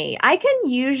interests me. I can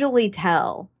usually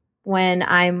tell when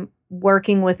I'm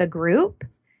working with a group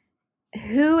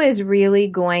who is really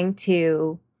going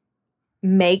to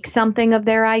make something of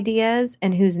their ideas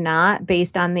and who's not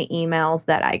based on the emails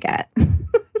that I get.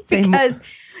 Because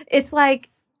it's like,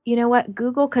 you know what?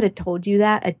 Google could have told you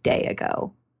that a day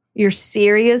ago. You're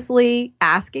seriously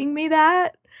asking me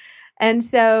that? And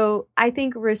so I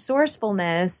think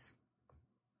resourcefulness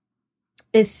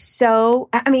is so,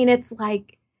 I mean, it's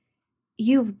like,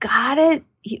 you've got it.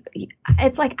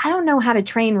 It's like, I don't know how to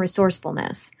train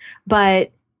resourcefulness,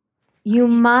 but you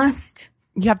must.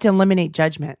 You have to eliminate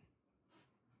judgment.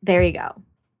 There you go.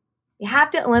 You have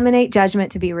to eliminate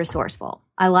judgment to be resourceful.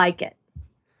 I like it.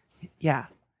 Yeah.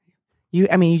 You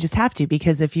just have to,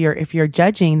 because if you're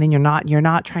judging, then you're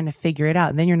not trying to figure it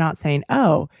out. And then you're not saying,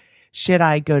 oh, should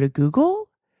I go to Google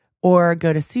or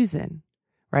go to Susan?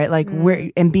 Right? Like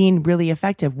and being really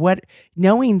effective,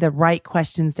 knowing the right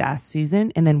questions to ask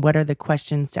Susan, and then what are the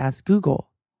questions to ask Google?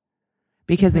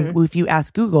 Because if you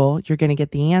ask Google, you're going to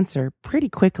get the answer pretty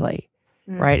quickly,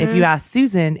 right? If you ask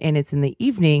Susan and it's in the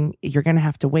evening, you're going to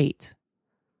have to wait.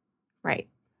 Right.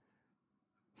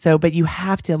 So, but you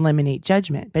have to eliminate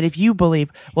judgment. But if you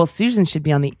believe, well, Susan should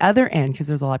be on the other end, because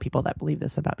there's a lot of people that believe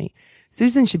this about me.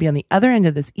 Susan should be on the other end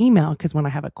of this email, because when I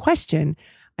have a question,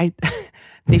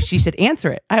 she should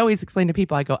answer it. I always explain to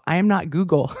people, I go, I am not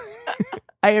Google.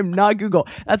 I am not Google.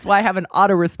 That's why I have an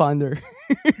autoresponder.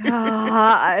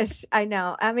 Gosh, I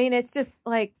know. I mean, it's just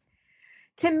like,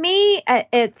 to me,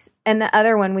 it's, and the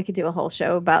other one, we could do a whole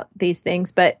show about these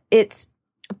things, but it's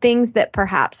things that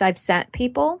perhaps I've sent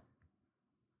people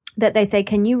that they say,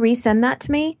 can you resend that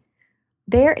to me?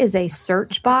 There is a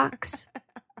search box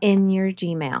in your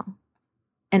Gmail.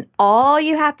 And all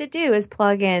you have to do is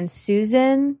plug in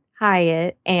Susan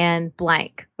Hyatt and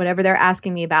blank, whatever they're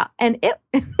asking me about, and it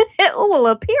will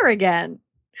appear again.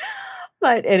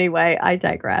 But anyway, I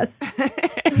digress.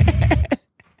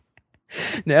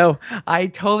 No, I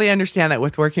totally understand that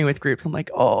with working with groups. I'm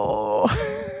like, oh.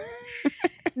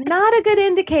 Not a good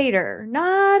indicator.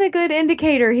 Not a good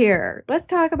indicator here. Let's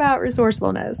talk about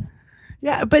resourcefulness.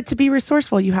 Yeah, but to be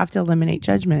resourceful, you have to eliminate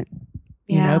judgment.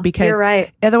 You know, because you're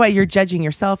right. Otherwise you're judging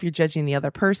yourself, you're judging the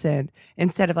other person,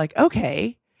 instead of like,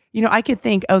 okay, I could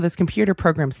think, oh, this computer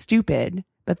program's stupid,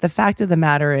 but the fact of the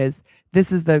matter is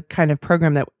this is the kind of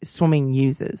program that swimming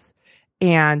uses.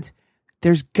 And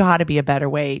there's got to be a better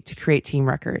way to create team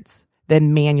records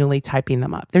than manually typing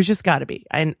them up. There's just got to be.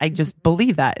 And I just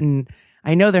believe that. And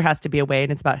I know there has to be a way,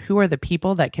 and it's about who are the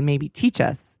people that can maybe teach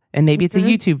us. And maybe it's a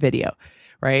YouTube video,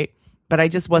 right? But I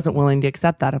just wasn't willing to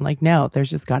accept that. I'm like, no, there's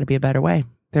just got to be a better way.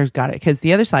 There's got to, because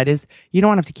the other side is you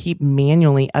don't have to keep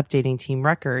manually updating team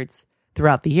records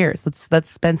throughout the years.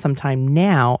 Let's spend some time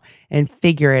now and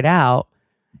figure it out.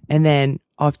 And then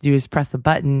all I have to do is press a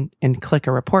button and click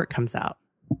a report comes out.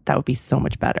 That would be so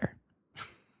much better.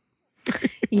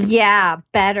 Yeah,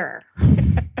 better.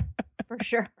 For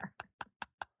sure.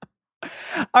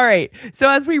 All right. So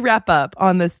as we wrap up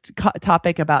on this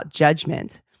topic about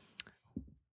judgment,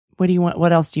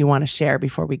 what else do you want to share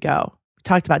before we go? We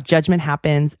talked about judgment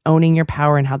happens, owning your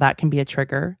power and how that can be a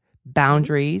trigger,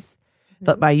 boundaries.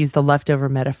 I use the leftover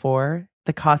metaphor,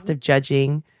 the cost of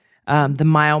judging, the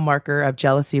mile marker of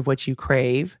jealousy of what you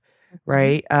crave,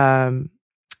 right?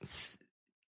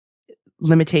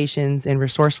 Limitations and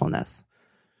resourcefulness.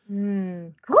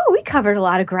 Oh, we covered a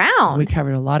lot of ground.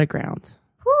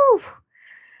 Whew.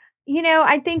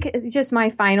 I think just my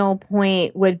final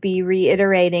point would be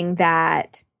reiterating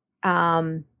that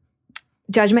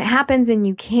judgment happens and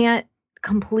you can't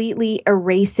completely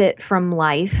erase it from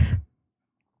life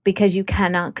because you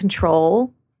cannot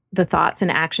control the thoughts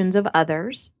and actions of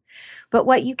others. But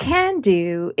what you can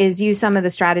do is use some of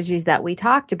the strategies that we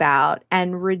talked about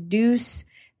and reduce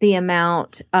the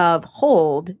amount of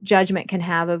hold judgment can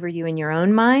have over you in your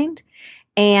own mind,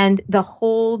 and the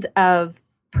hold of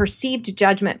perceived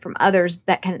judgment from others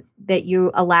that you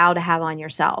allow to have on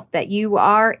yourself, that you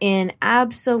are in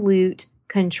absolute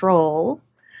control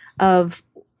of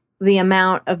the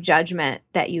amount of judgment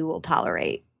that you will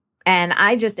tolerate. And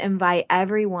I just invite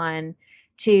everyone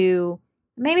to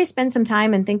maybe spend some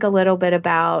time and think a little bit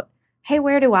about, hey,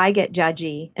 where do I get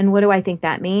judgy? And what do I think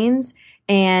that means?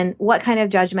 And what kind of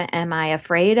judgment am I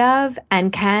afraid of?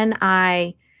 And can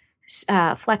I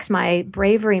flex my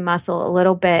bravery muscle a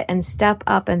little bit and step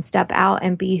up and step out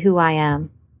and be who I am?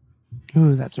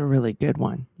 Ooh, that's a really good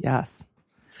one. Yes.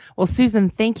 Well, Susan,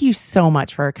 thank you so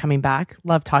much for coming back.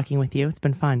 Love talking with you. It's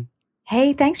been fun.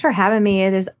 Hey, thanks for having me.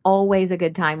 It is always a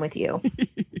good time with you.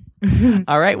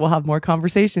 All right. We'll have more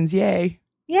conversations. Yay.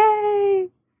 Yay.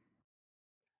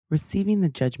 Receiving the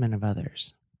judgment of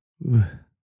others. Ugh.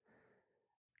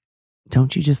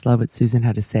 Don't you just love what Susan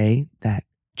had to say? That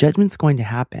judgment's going to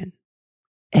happen.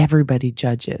 Everybody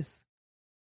judges.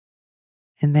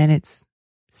 And then it's,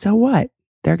 so what?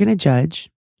 They're going to judge.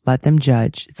 Let them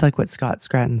judge. It's like what Scott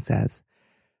Scranton says.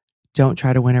 Don't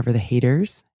try to win over the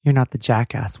haters. You're not the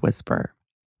jackass whisperer.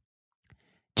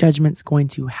 Judgment's going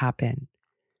to happen.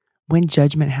 When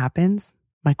judgment happens,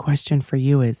 my question for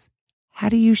you is, how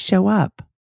do you show up?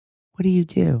 What do you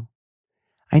do?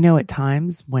 I know at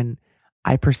times when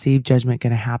I perceive judgment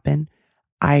going to happen,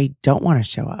 I don't want to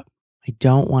show up. I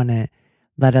don't want to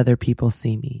let other people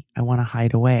see me. I want to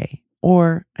hide away,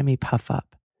 or I may puff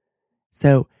up.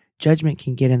 So judgment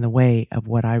can get in the way of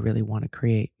what I really want to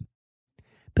create.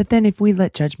 But then if we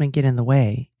let judgment get in the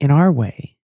way, in our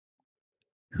way,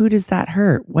 who does that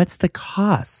hurt? What's the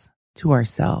cost to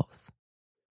ourselves?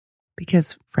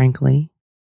 Because frankly,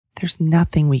 there's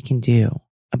nothing we can do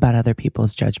about other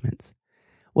people's judgments.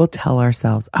 We'll tell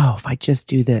ourselves, oh, if I just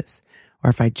do this, or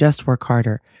if I just work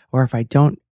harder, or if I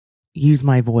don't use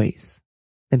my voice,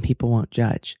 then people won't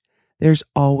judge. There's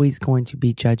always going to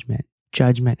be judgment.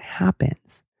 Judgment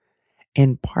happens.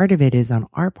 And part of it is on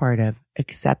our part of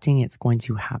accepting it's going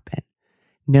to happen.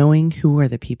 Knowing who are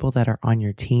the people that are on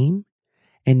your team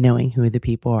and knowing who the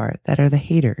people are that are the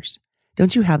haters.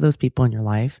 Don't you have those people in your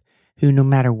life who no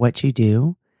matter what you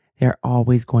do, they're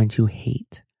always going to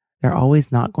hate. They're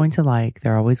always not going to like.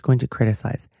 They're always going to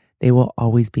criticize. They will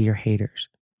always be your haters.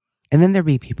 And then there'll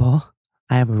be people.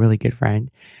 I have a really good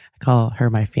friend. I call her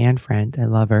my fan friend. I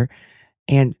love her.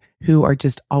 And who are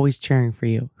just always cheering for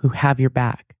you, who have your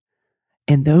back.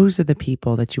 And those are the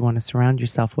people that you want to surround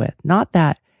yourself with. Not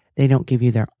that they don't give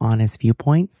you their honest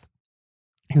viewpoints,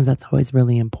 because that's always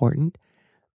really important,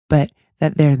 but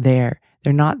that they're there.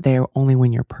 They're not there only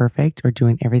when you're perfect or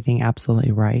doing everything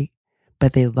absolutely right,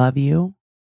 but they love you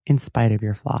in spite of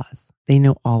your flaws. They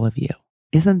know all of you.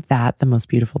 Isn't that the most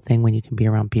beautiful thing when you can be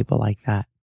around people like that?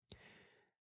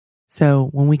 So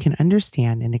when we can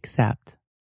understand and accept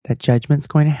that judgment's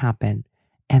going to happen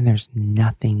and there's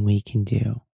nothing we can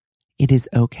do, it is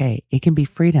okay. It can be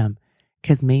freedom,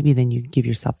 because maybe then you give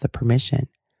yourself the permission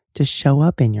to show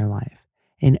up in your life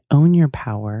and own your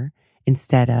power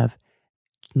instead of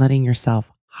letting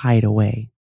yourself hide away.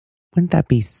 Wouldn't that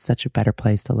be such a better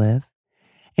place to live?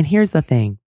 And here's the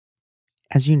thing.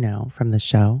 As you know from the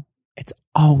show, it's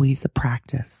always a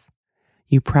practice.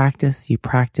 You practice,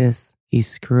 you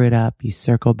screw it up, you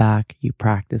circle back, you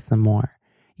practice some more.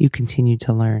 You continue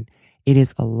to learn. It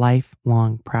is a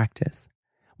lifelong practice.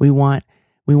 We want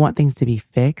things to be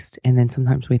fixed, and then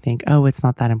sometimes we think, oh, it's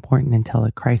not that important until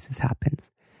a crisis happens.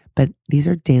 But these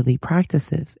are daily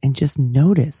practices, and just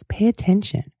notice, pay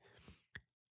attention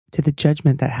to the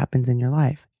judgment that happens in your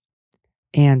life.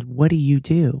 And what do you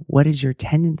do? What is your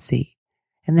tendency?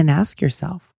 And then ask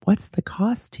yourself, what's the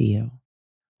cost to you?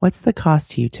 What's the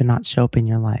cost to you to not show up in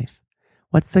your life?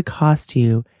 What's the cost to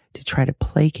you to try to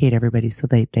placate everybody so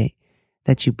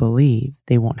that you believe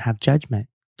they won't have judgment?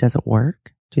 Does it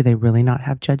work? Do they really not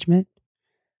have judgment?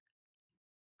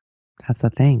 That's the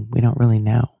thing. We don't really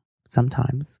know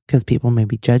sometimes, because people may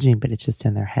be judging, but it's just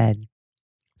in their head.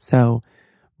 So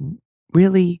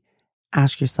really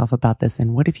ask yourself about this.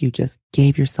 And what if you just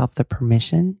gave yourself the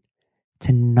permission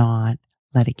to not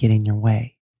let it get in your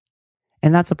way?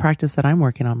 And that's a practice that I'm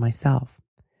working on myself.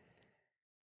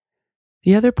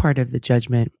 The other part of the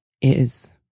judgment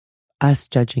is us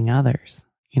judging others.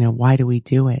 Why do we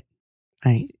do it?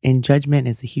 And judgment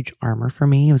is a huge armor for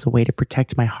me. It was a way to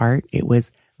protect my heart. It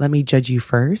was, let me judge you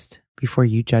first before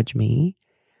you judge me.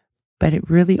 But it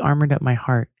really armored up my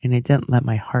heart, and it didn't let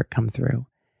my heart come through.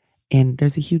 And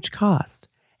there's a huge cost.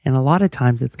 And a lot of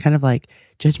times it's kind of like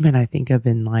judgment I think of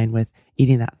in line with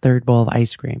eating that third bowl of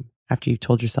ice cream after you've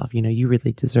told yourself, you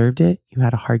really deserved it. You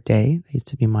had a hard day. That used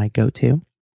to be my go-to.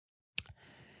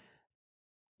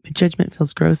 But judgment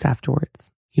feels gross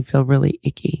afterwards. You feel really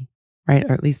icky, right?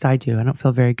 Or at least I do. I don't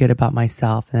feel very good about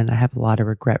myself, and I have a lot of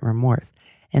regret and remorse.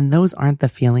 And those aren't the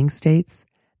feeling states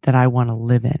that I want to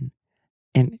live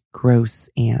in gross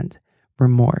and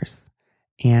remorse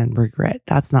and regret.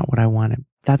 That's not what I want to.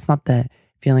 That's not the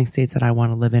feeling states that I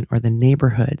want to live in, or the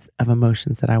neighborhoods of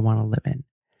emotions that I want to live in.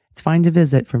 It's fine to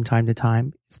visit from time to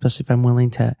time, especially if I'm willing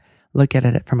to look at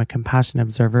it from a compassionate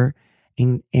observer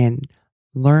and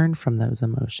learn from those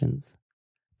emotions.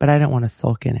 But I don't want to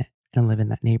sulk in it and live in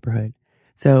that neighborhood.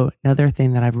 So another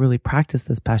thing that I've really practiced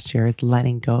this past year is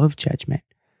letting go of judgment.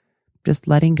 Just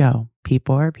letting go.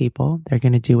 People are people. They're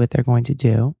going to do what they're going to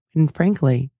do. And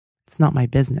frankly, it's not my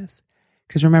business.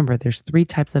 Because remember, there's 3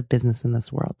 types of business in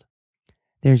this world.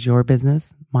 There's your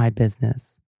business, my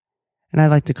business. And I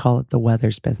like to call it the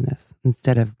weather's business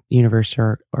instead of universe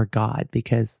or God,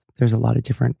 because there's a lot of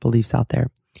different beliefs out there.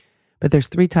 But there's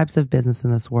 3 types of business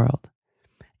in this world.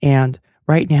 And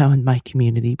right now in my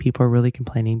community, people are really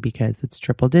complaining because it's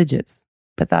triple digits.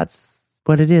 But that's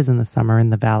what it is in the summer in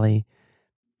the valley.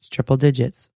 It's triple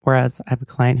digits. Whereas I have a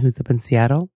client who's up in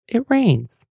Seattle, it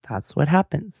rains. That's what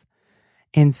happens.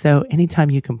 And so anytime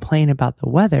you complain about the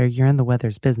weather, you're in the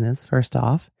weather's business, first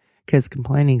off, because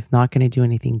complaining is not going to do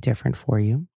anything different for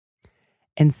you.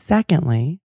 And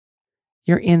secondly,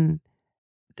 you're in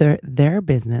their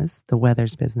business, the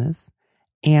weather's business,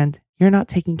 and you're not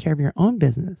taking care of your own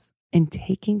business. And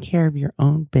taking care of your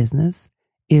own business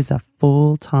is a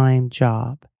full-time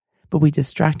job, but we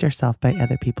distract ourselves by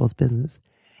other people's business.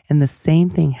 And the same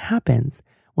thing happens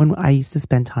when I used to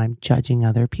spend time judging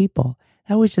other people.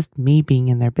 That was just me being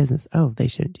in their business. Oh, they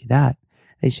shouldn't do that.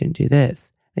 They shouldn't do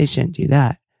this. They shouldn't do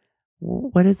that.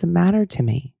 What does it matter to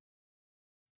me?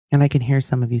 And I can hear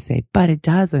some of you say, but it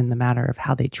does in the matter of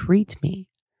how they treat me.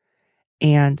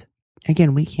 And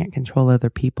again, we can't control other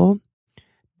people,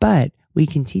 but we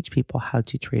can teach people how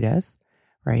to treat us,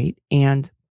 right?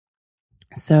 And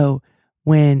so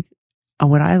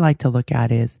what I like to look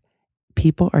at is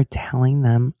people are telling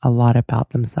them a lot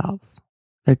about themselves.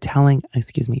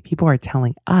 People are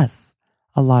telling us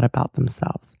a lot about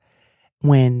themselves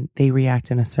when they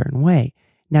react in a certain way.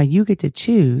 Now you get to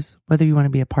choose whether you want to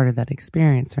be a part of that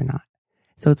experience or not.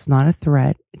 So it's not a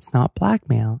threat. It's not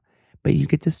blackmail, but you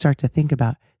get to start to think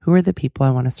about who are the people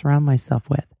I want to surround myself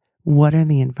with? What are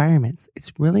the environments?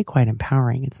 It's really quite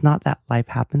empowering. It's not that life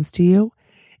happens to you.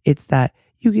 It's that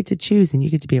you get to choose and you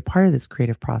get to be a part of this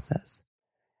creative process,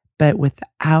 but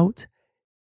without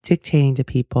dictating to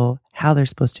people how they're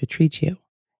supposed to treat you.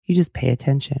 You just pay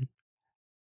attention.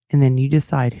 And then you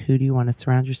decide, who do you want to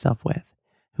surround yourself with?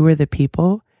 Who are the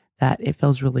people that it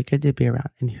feels really good to be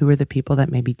around? And who are the people that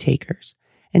may be takers?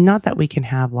 And not that we can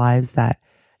have lives that,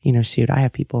 I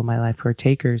have people in my life who are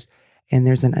takers, and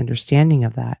there's an understanding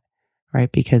of that,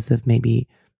 right? Because of maybe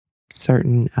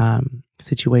certain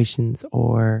situations,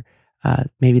 or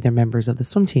maybe they're members of the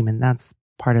swim team, and that's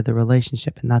part of the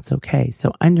relationship, and that's okay.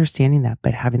 So understanding that,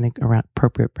 but having the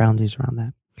appropriate boundaries around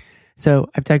that. So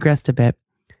I've digressed a bit.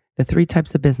 The 3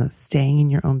 types of business: staying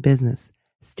in your own business,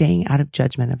 staying out of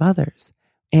judgment of others.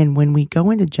 And when we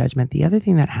go into judgment, the other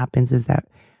thing that happens is that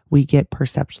we get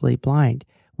perceptually blind.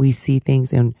 We see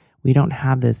things and we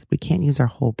can't use our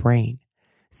whole brain.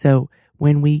 So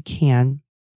when we can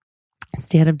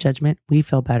stay out of judgment, we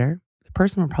feel better. The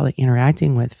person we're probably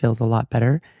interacting with feels a lot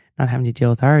better, not having to deal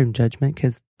with our own judgment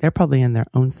because they're probably in their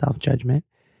own self-judgment.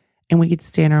 And we get to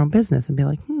stay in our own business and be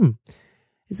like,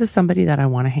 is this somebody that I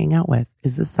want to hang out with?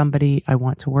 Is this somebody I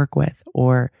want to work with?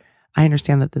 Or I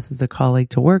understand that this is a colleague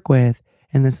to work with,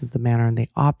 and this is the manner they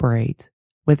operate.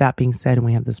 With that being said, and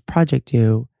we have this project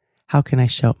due, how can I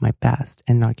show up my best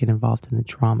and not get involved in the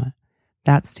drama?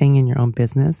 That's staying in your own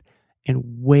business and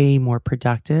way more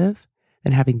productive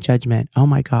than having judgment. Oh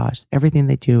my gosh, everything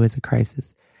they do is a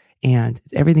crisis, and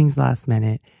everything's last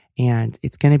minute, and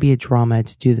it's going to be a drama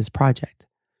to do this project.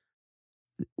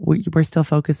 We're still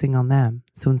focusing on them.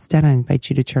 So instead, I invite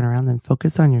you to turn around and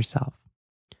focus on yourself.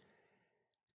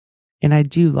 And I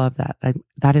do love that.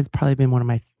 That has probably been one of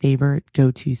my favorite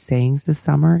go-to sayings this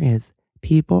summer is,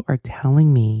 people are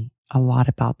telling me a lot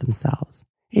about themselves.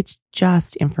 It's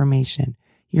just information.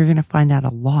 You're going to find out a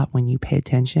lot when you pay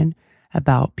attention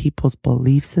about people's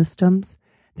belief systems,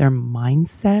 their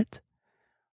mindset,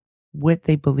 what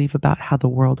they believe about how the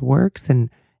world works, and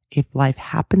if life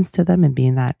happens to them and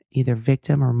being that either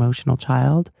victim or emotional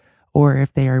child, or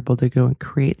if they are able to go and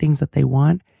create things that they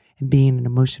want and being an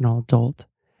emotional adult.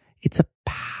 It's a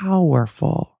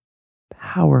powerful,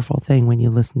 powerful thing when you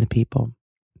listen to people.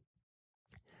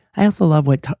 I also love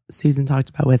what Susan talked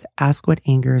about with ask what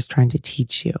anger is trying to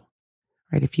teach you,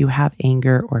 right? If you have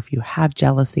anger or if you have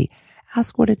jealousy,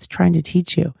 ask what it's trying to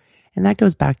teach you. And that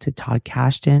goes back to Todd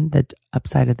Kashdan, the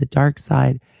upside of the dark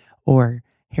side, or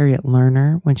Harriet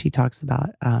Lerner when she talks about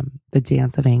the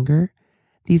dance of anger.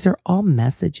 These are all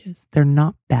messages. They're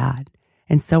not bad.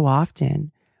 And so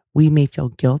often we may feel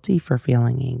guilty for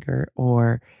feeling anger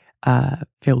or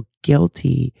feel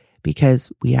guilty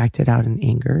because we acted out in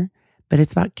anger. But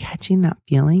it's about catching that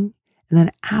feeling and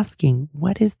then asking,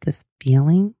 what is this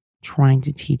feeling trying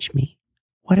to teach me?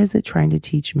 What is it trying to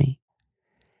teach me?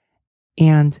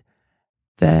 And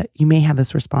you may have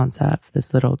this response of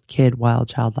this little kid, wild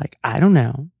child, like, I don't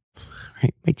know,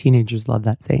 right? My teenagers love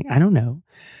that saying, I don't know.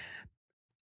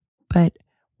 But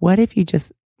what if you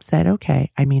just said,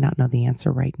 okay, I may not know the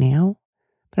answer right now,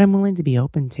 but I'm willing to be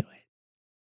open to it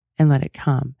and let it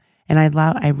come. And I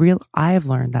have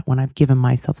learned that when I've given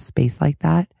myself space like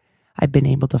that, I've been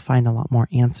able to find a lot more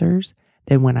answers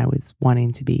than when I was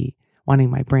wanting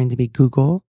my brain to be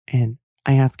Google and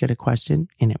I ask it a question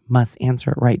and it must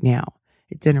answer it right now.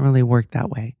 It didn't really work that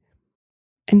way.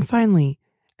 And finally,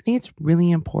 I think it's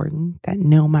really important that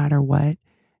no matter what,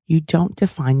 you don't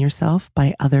define yourself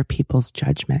by other people's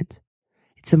judgment.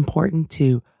 It's important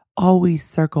to always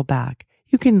circle back.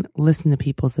 You can listen to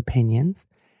people's opinions,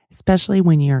 especially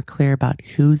when you're clear about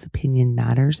whose opinion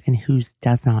matters and whose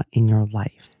does not in your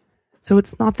life. So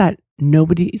it's not that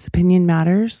nobody's opinion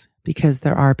matters, because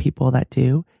there are people that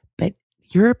do, but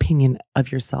your opinion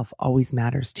of yourself always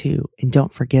matters too. And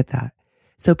don't forget that.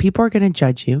 So people are going to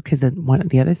judge you because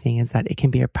the other thing is that it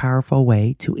can be a powerful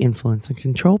way to influence and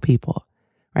control people,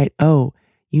 right? Oh,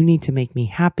 you need to make me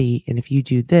happy. And if you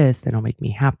do this, then it'll make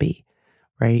me happy,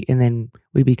 right? And then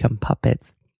we become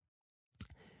puppets.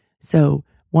 So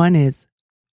one is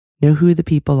know who the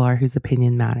people are whose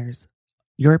opinion matters.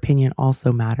 Your opinion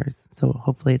also matters. So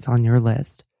hopefully it's on your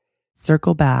list.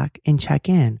 Circle back and check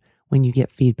in when you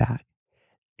get feedback.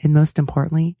 And most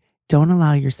importantly, don't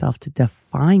allow yourself to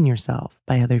define yourself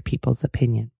by other people's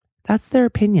opinion. That's their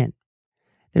opinion.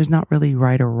 There's not really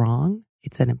right or wrong.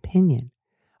 It's an opinion.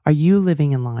 Are you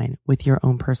living in line with your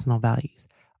own personal values?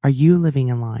 Are you living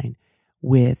in line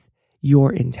with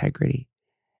your integrity?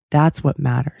 That's what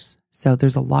matters. So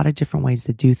there's a lot of different ways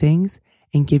to do things,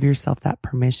 and give yourself that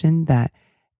permission that,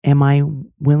 am I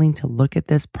willing to look at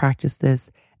this, practice this,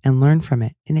 and learn from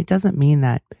it? And it doesn't mean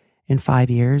that in 5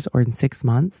 years or in 6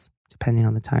 months, depending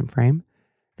on the time frame,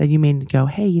 that you may go,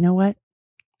 hey, you know what?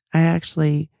 I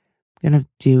actually going to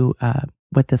do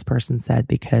what this person said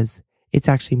because it's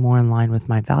actually more in line with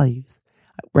my values.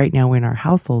 Right now in our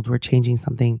household, we're changing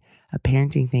something, a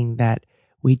parenting thing that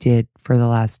we did for the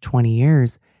last 20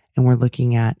 years, and we're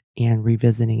looking at and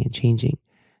revisiting and changing.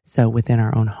 So within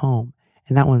our own home.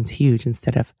 And that one's huge.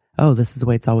 Instead of, oh, this is the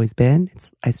way it's always been,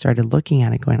 I started looking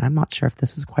at it going, I'm not sure if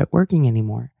this is quite working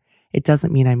anymore. It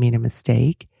doesn't mean I made a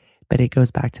mistake, but it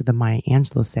goes back to the Maya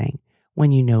Angelou saying,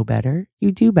 when you know better,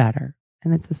 you do better.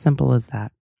 And it's as simple as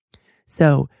that.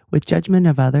 So with judgment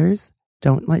of others,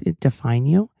 don't let it define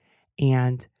you,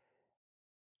 and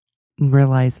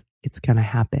realize it's going to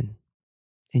happen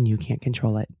and you can't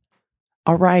control it.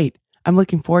 All right. I'm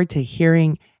looking forward to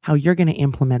hearing how you're going to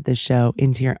implement this show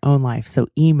into your own life. So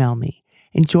email me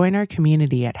and join our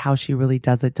community at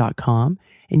howshereallydoesit.com.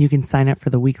 And you can sign up for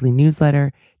the weekly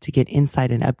newsletter to get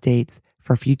insight and updates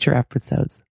for future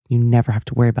episodes. You never have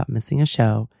to worry about missing a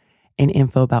show, and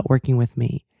info about working with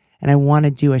me. And I want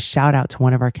to do a shout out to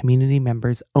one of our community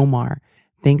members, Omar.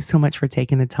 Thanks so much for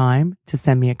taking the time to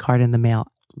send me a card in the mail.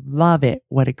 Love it.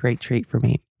 What a great treat for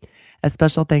me. A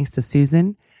special thanks to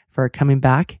Susan for coming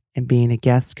back and being a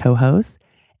guest co-host.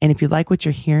 And if you like what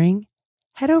you're hearing,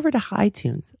 head over to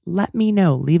iTunes. Let me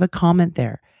know. Leave a comment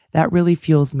there. That really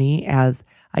fuels me as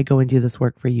I go and do this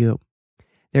work for you.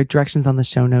 There are directions on the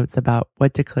show notes about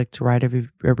what to click to write a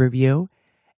review.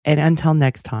 And until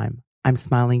next time, I'm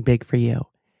smiling big for you.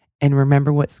 And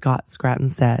remember what Scott Scratton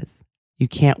says. You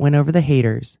can't win over the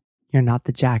haters. You're not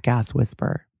the jackass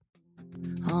whisperer.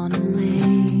 On a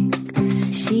lake,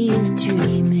 she is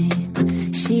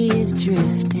dreaming, she is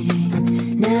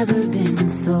drifting, never been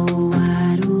so wild.